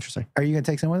 it's gonna be interesting. Are you gonna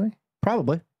take some with me?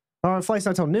 Probably. Our flight's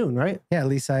not till noon, right? Yeah,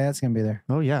 Lee Syed's gonna be there.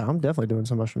 Oh yeah, I'm definitely doing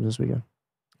some mushrooms this weekend.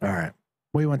 All right.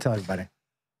 What do you want to tell everybody?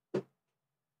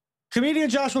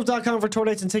 ComedianJoshWolf.com for tour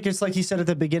dates and tickets. Like he said at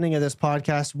the beginning of this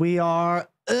podcast, we are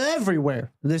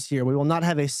everywhere this year. We will not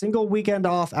have a single weekend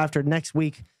off after next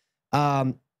week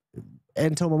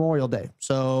until Memorial Day.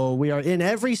 So we are in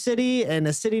every city and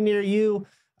a city near you,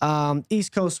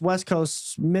 East Coast, West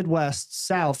Coast, Midwest,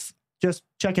 South. Just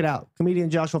check it out.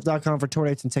 ComedianJoshWolf.com for tour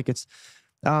dates and tickets.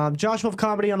 Josh Wolf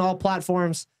Comedy on all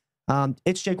platforms.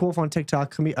 It's Jake Wolf on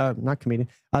TikTok. Not comedian.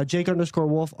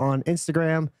 Jake_Wolf on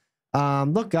Instagram.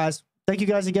 Look, guys, thank you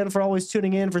guys again for always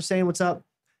tuning in, for saying what's up,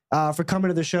 for coming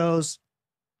to the shows.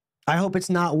 I hope it's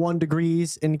not 1 degree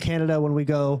in Canada when we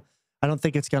go. I don't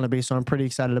think it's going to be, so I'm pretty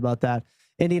excited about that.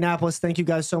 Indianapolis, thank you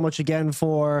guys so much again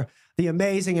for the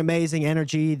amazing, amazing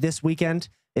energy this weekend.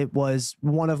 It was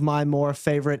one of my more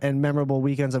favorite and memorable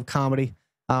weekends of comedy.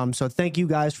 So thank you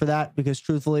guys for that, because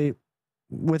truthfully,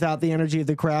 without the energy of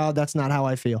the crowd, that's not how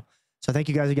I feel. So thank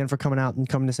you guys again for coming out and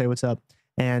coming to say what's up.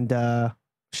 And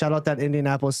shout out that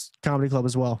Indianapolis Comedy Club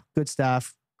as well. Good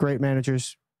staff, great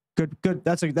managers. Good.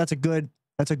 That's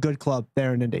a good club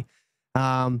there in Indy.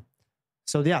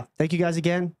 So yeah, thank you guys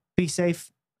again. Be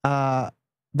safe.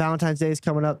 Valentine's Day is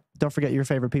coming up. Don't forget your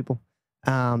favorite people.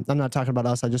 I'm not talking about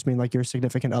us. I just mean like your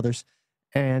significant others.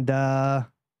 And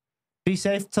be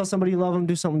safe. Tell somebody you love them.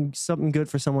 Do something good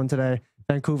for someone today.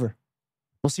 Vancouver.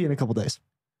 We'll see you in a couple days.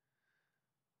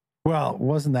 Well,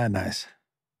 wasn't that nice?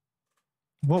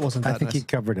 What wasn't that I think nice? you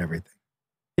covered everything.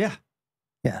 Yeah.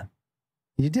 Yeah.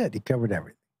 You did. You covered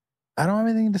everything. I don't have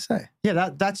anything to say.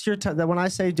 Yeah, that's your time. That when I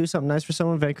say do something nice for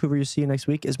someone, Vancouver, you see you next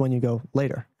week, is when you go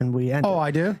later and we end. Oh, it. I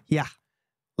do? Yeah.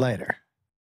 Later.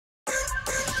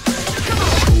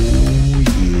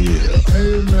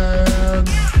 Hey man.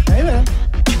 Hey, man.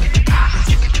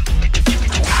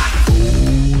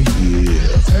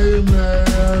 Hey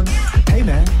man. Hey,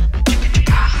 man.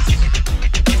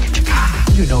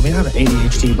 You know me, I have an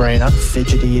ADHD brain. I'm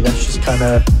fidgety. That's just kind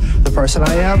of the person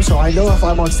I am. So I know if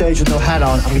I'm on stage with no hat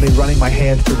on, I'm going to be running my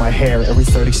hand through my hair every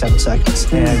 37 seconds.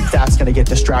 And that's going to get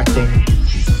distracting.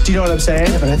 Do you know what I'm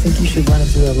saying? Yeah, but I think you should run it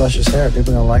through that luscious hair.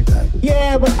 People don't like that.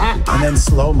 Yeah, but And then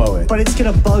slow-mo it. but it's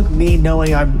going to bug me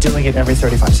knowing I'm doing it every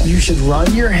 35 seconds. You should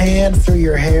run your hand through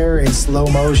your hair in slow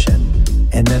motion,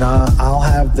 and then I'll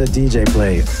have the DJ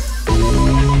play it.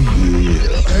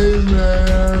 Hey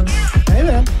man. Hey,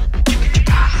 man.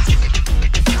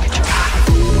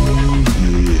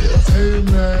 Hey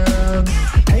man.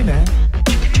 Hey, man.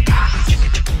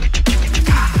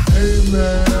 Hey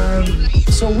man.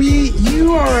 So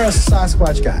you are a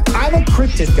Sasquatch guy. I'm a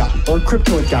cryptid guy, or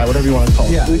cryptoid guy, whatever you want to call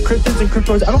it. Yeah. The cryptids and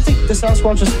cryptoids. I don't think the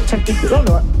Sasquatch is technically a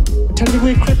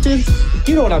cryptid.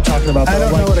 You know what I'm talking about. I though.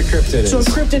 don't know what a cryptid is. So a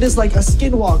cryptid is like a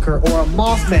skinwalker or a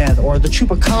mothman or the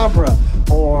chupacabra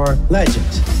or Legend.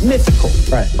 mythical.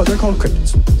 Right. But they're called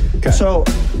cryptids. Okay. So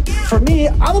for me,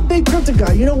 I'm a big cryptid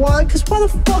guy. You know why? Because why the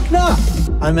fuck not?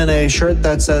 I'm in a shirt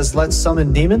that says "Let's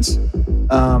Summon Demons."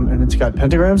 And it's got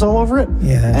pentagrams all over it.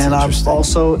 Yeah, that's and I'm interesting.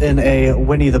 also in a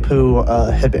Winnie the Pooh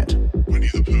headband. Winnie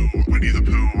the Pooh, Winnie the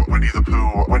Pooh, Winnie the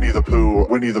Pooh, Winnie the Pooh,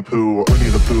 Winnie the Pooh, Winnie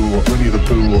the Pooh, Winnie the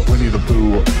Pooh, Winnie the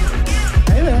Pooh.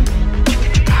 Hey, man.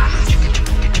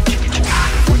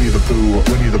 Winnie the Pooh,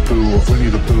 Winnie the Pooh, Winnie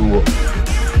the Pooh.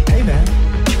 Hey, man.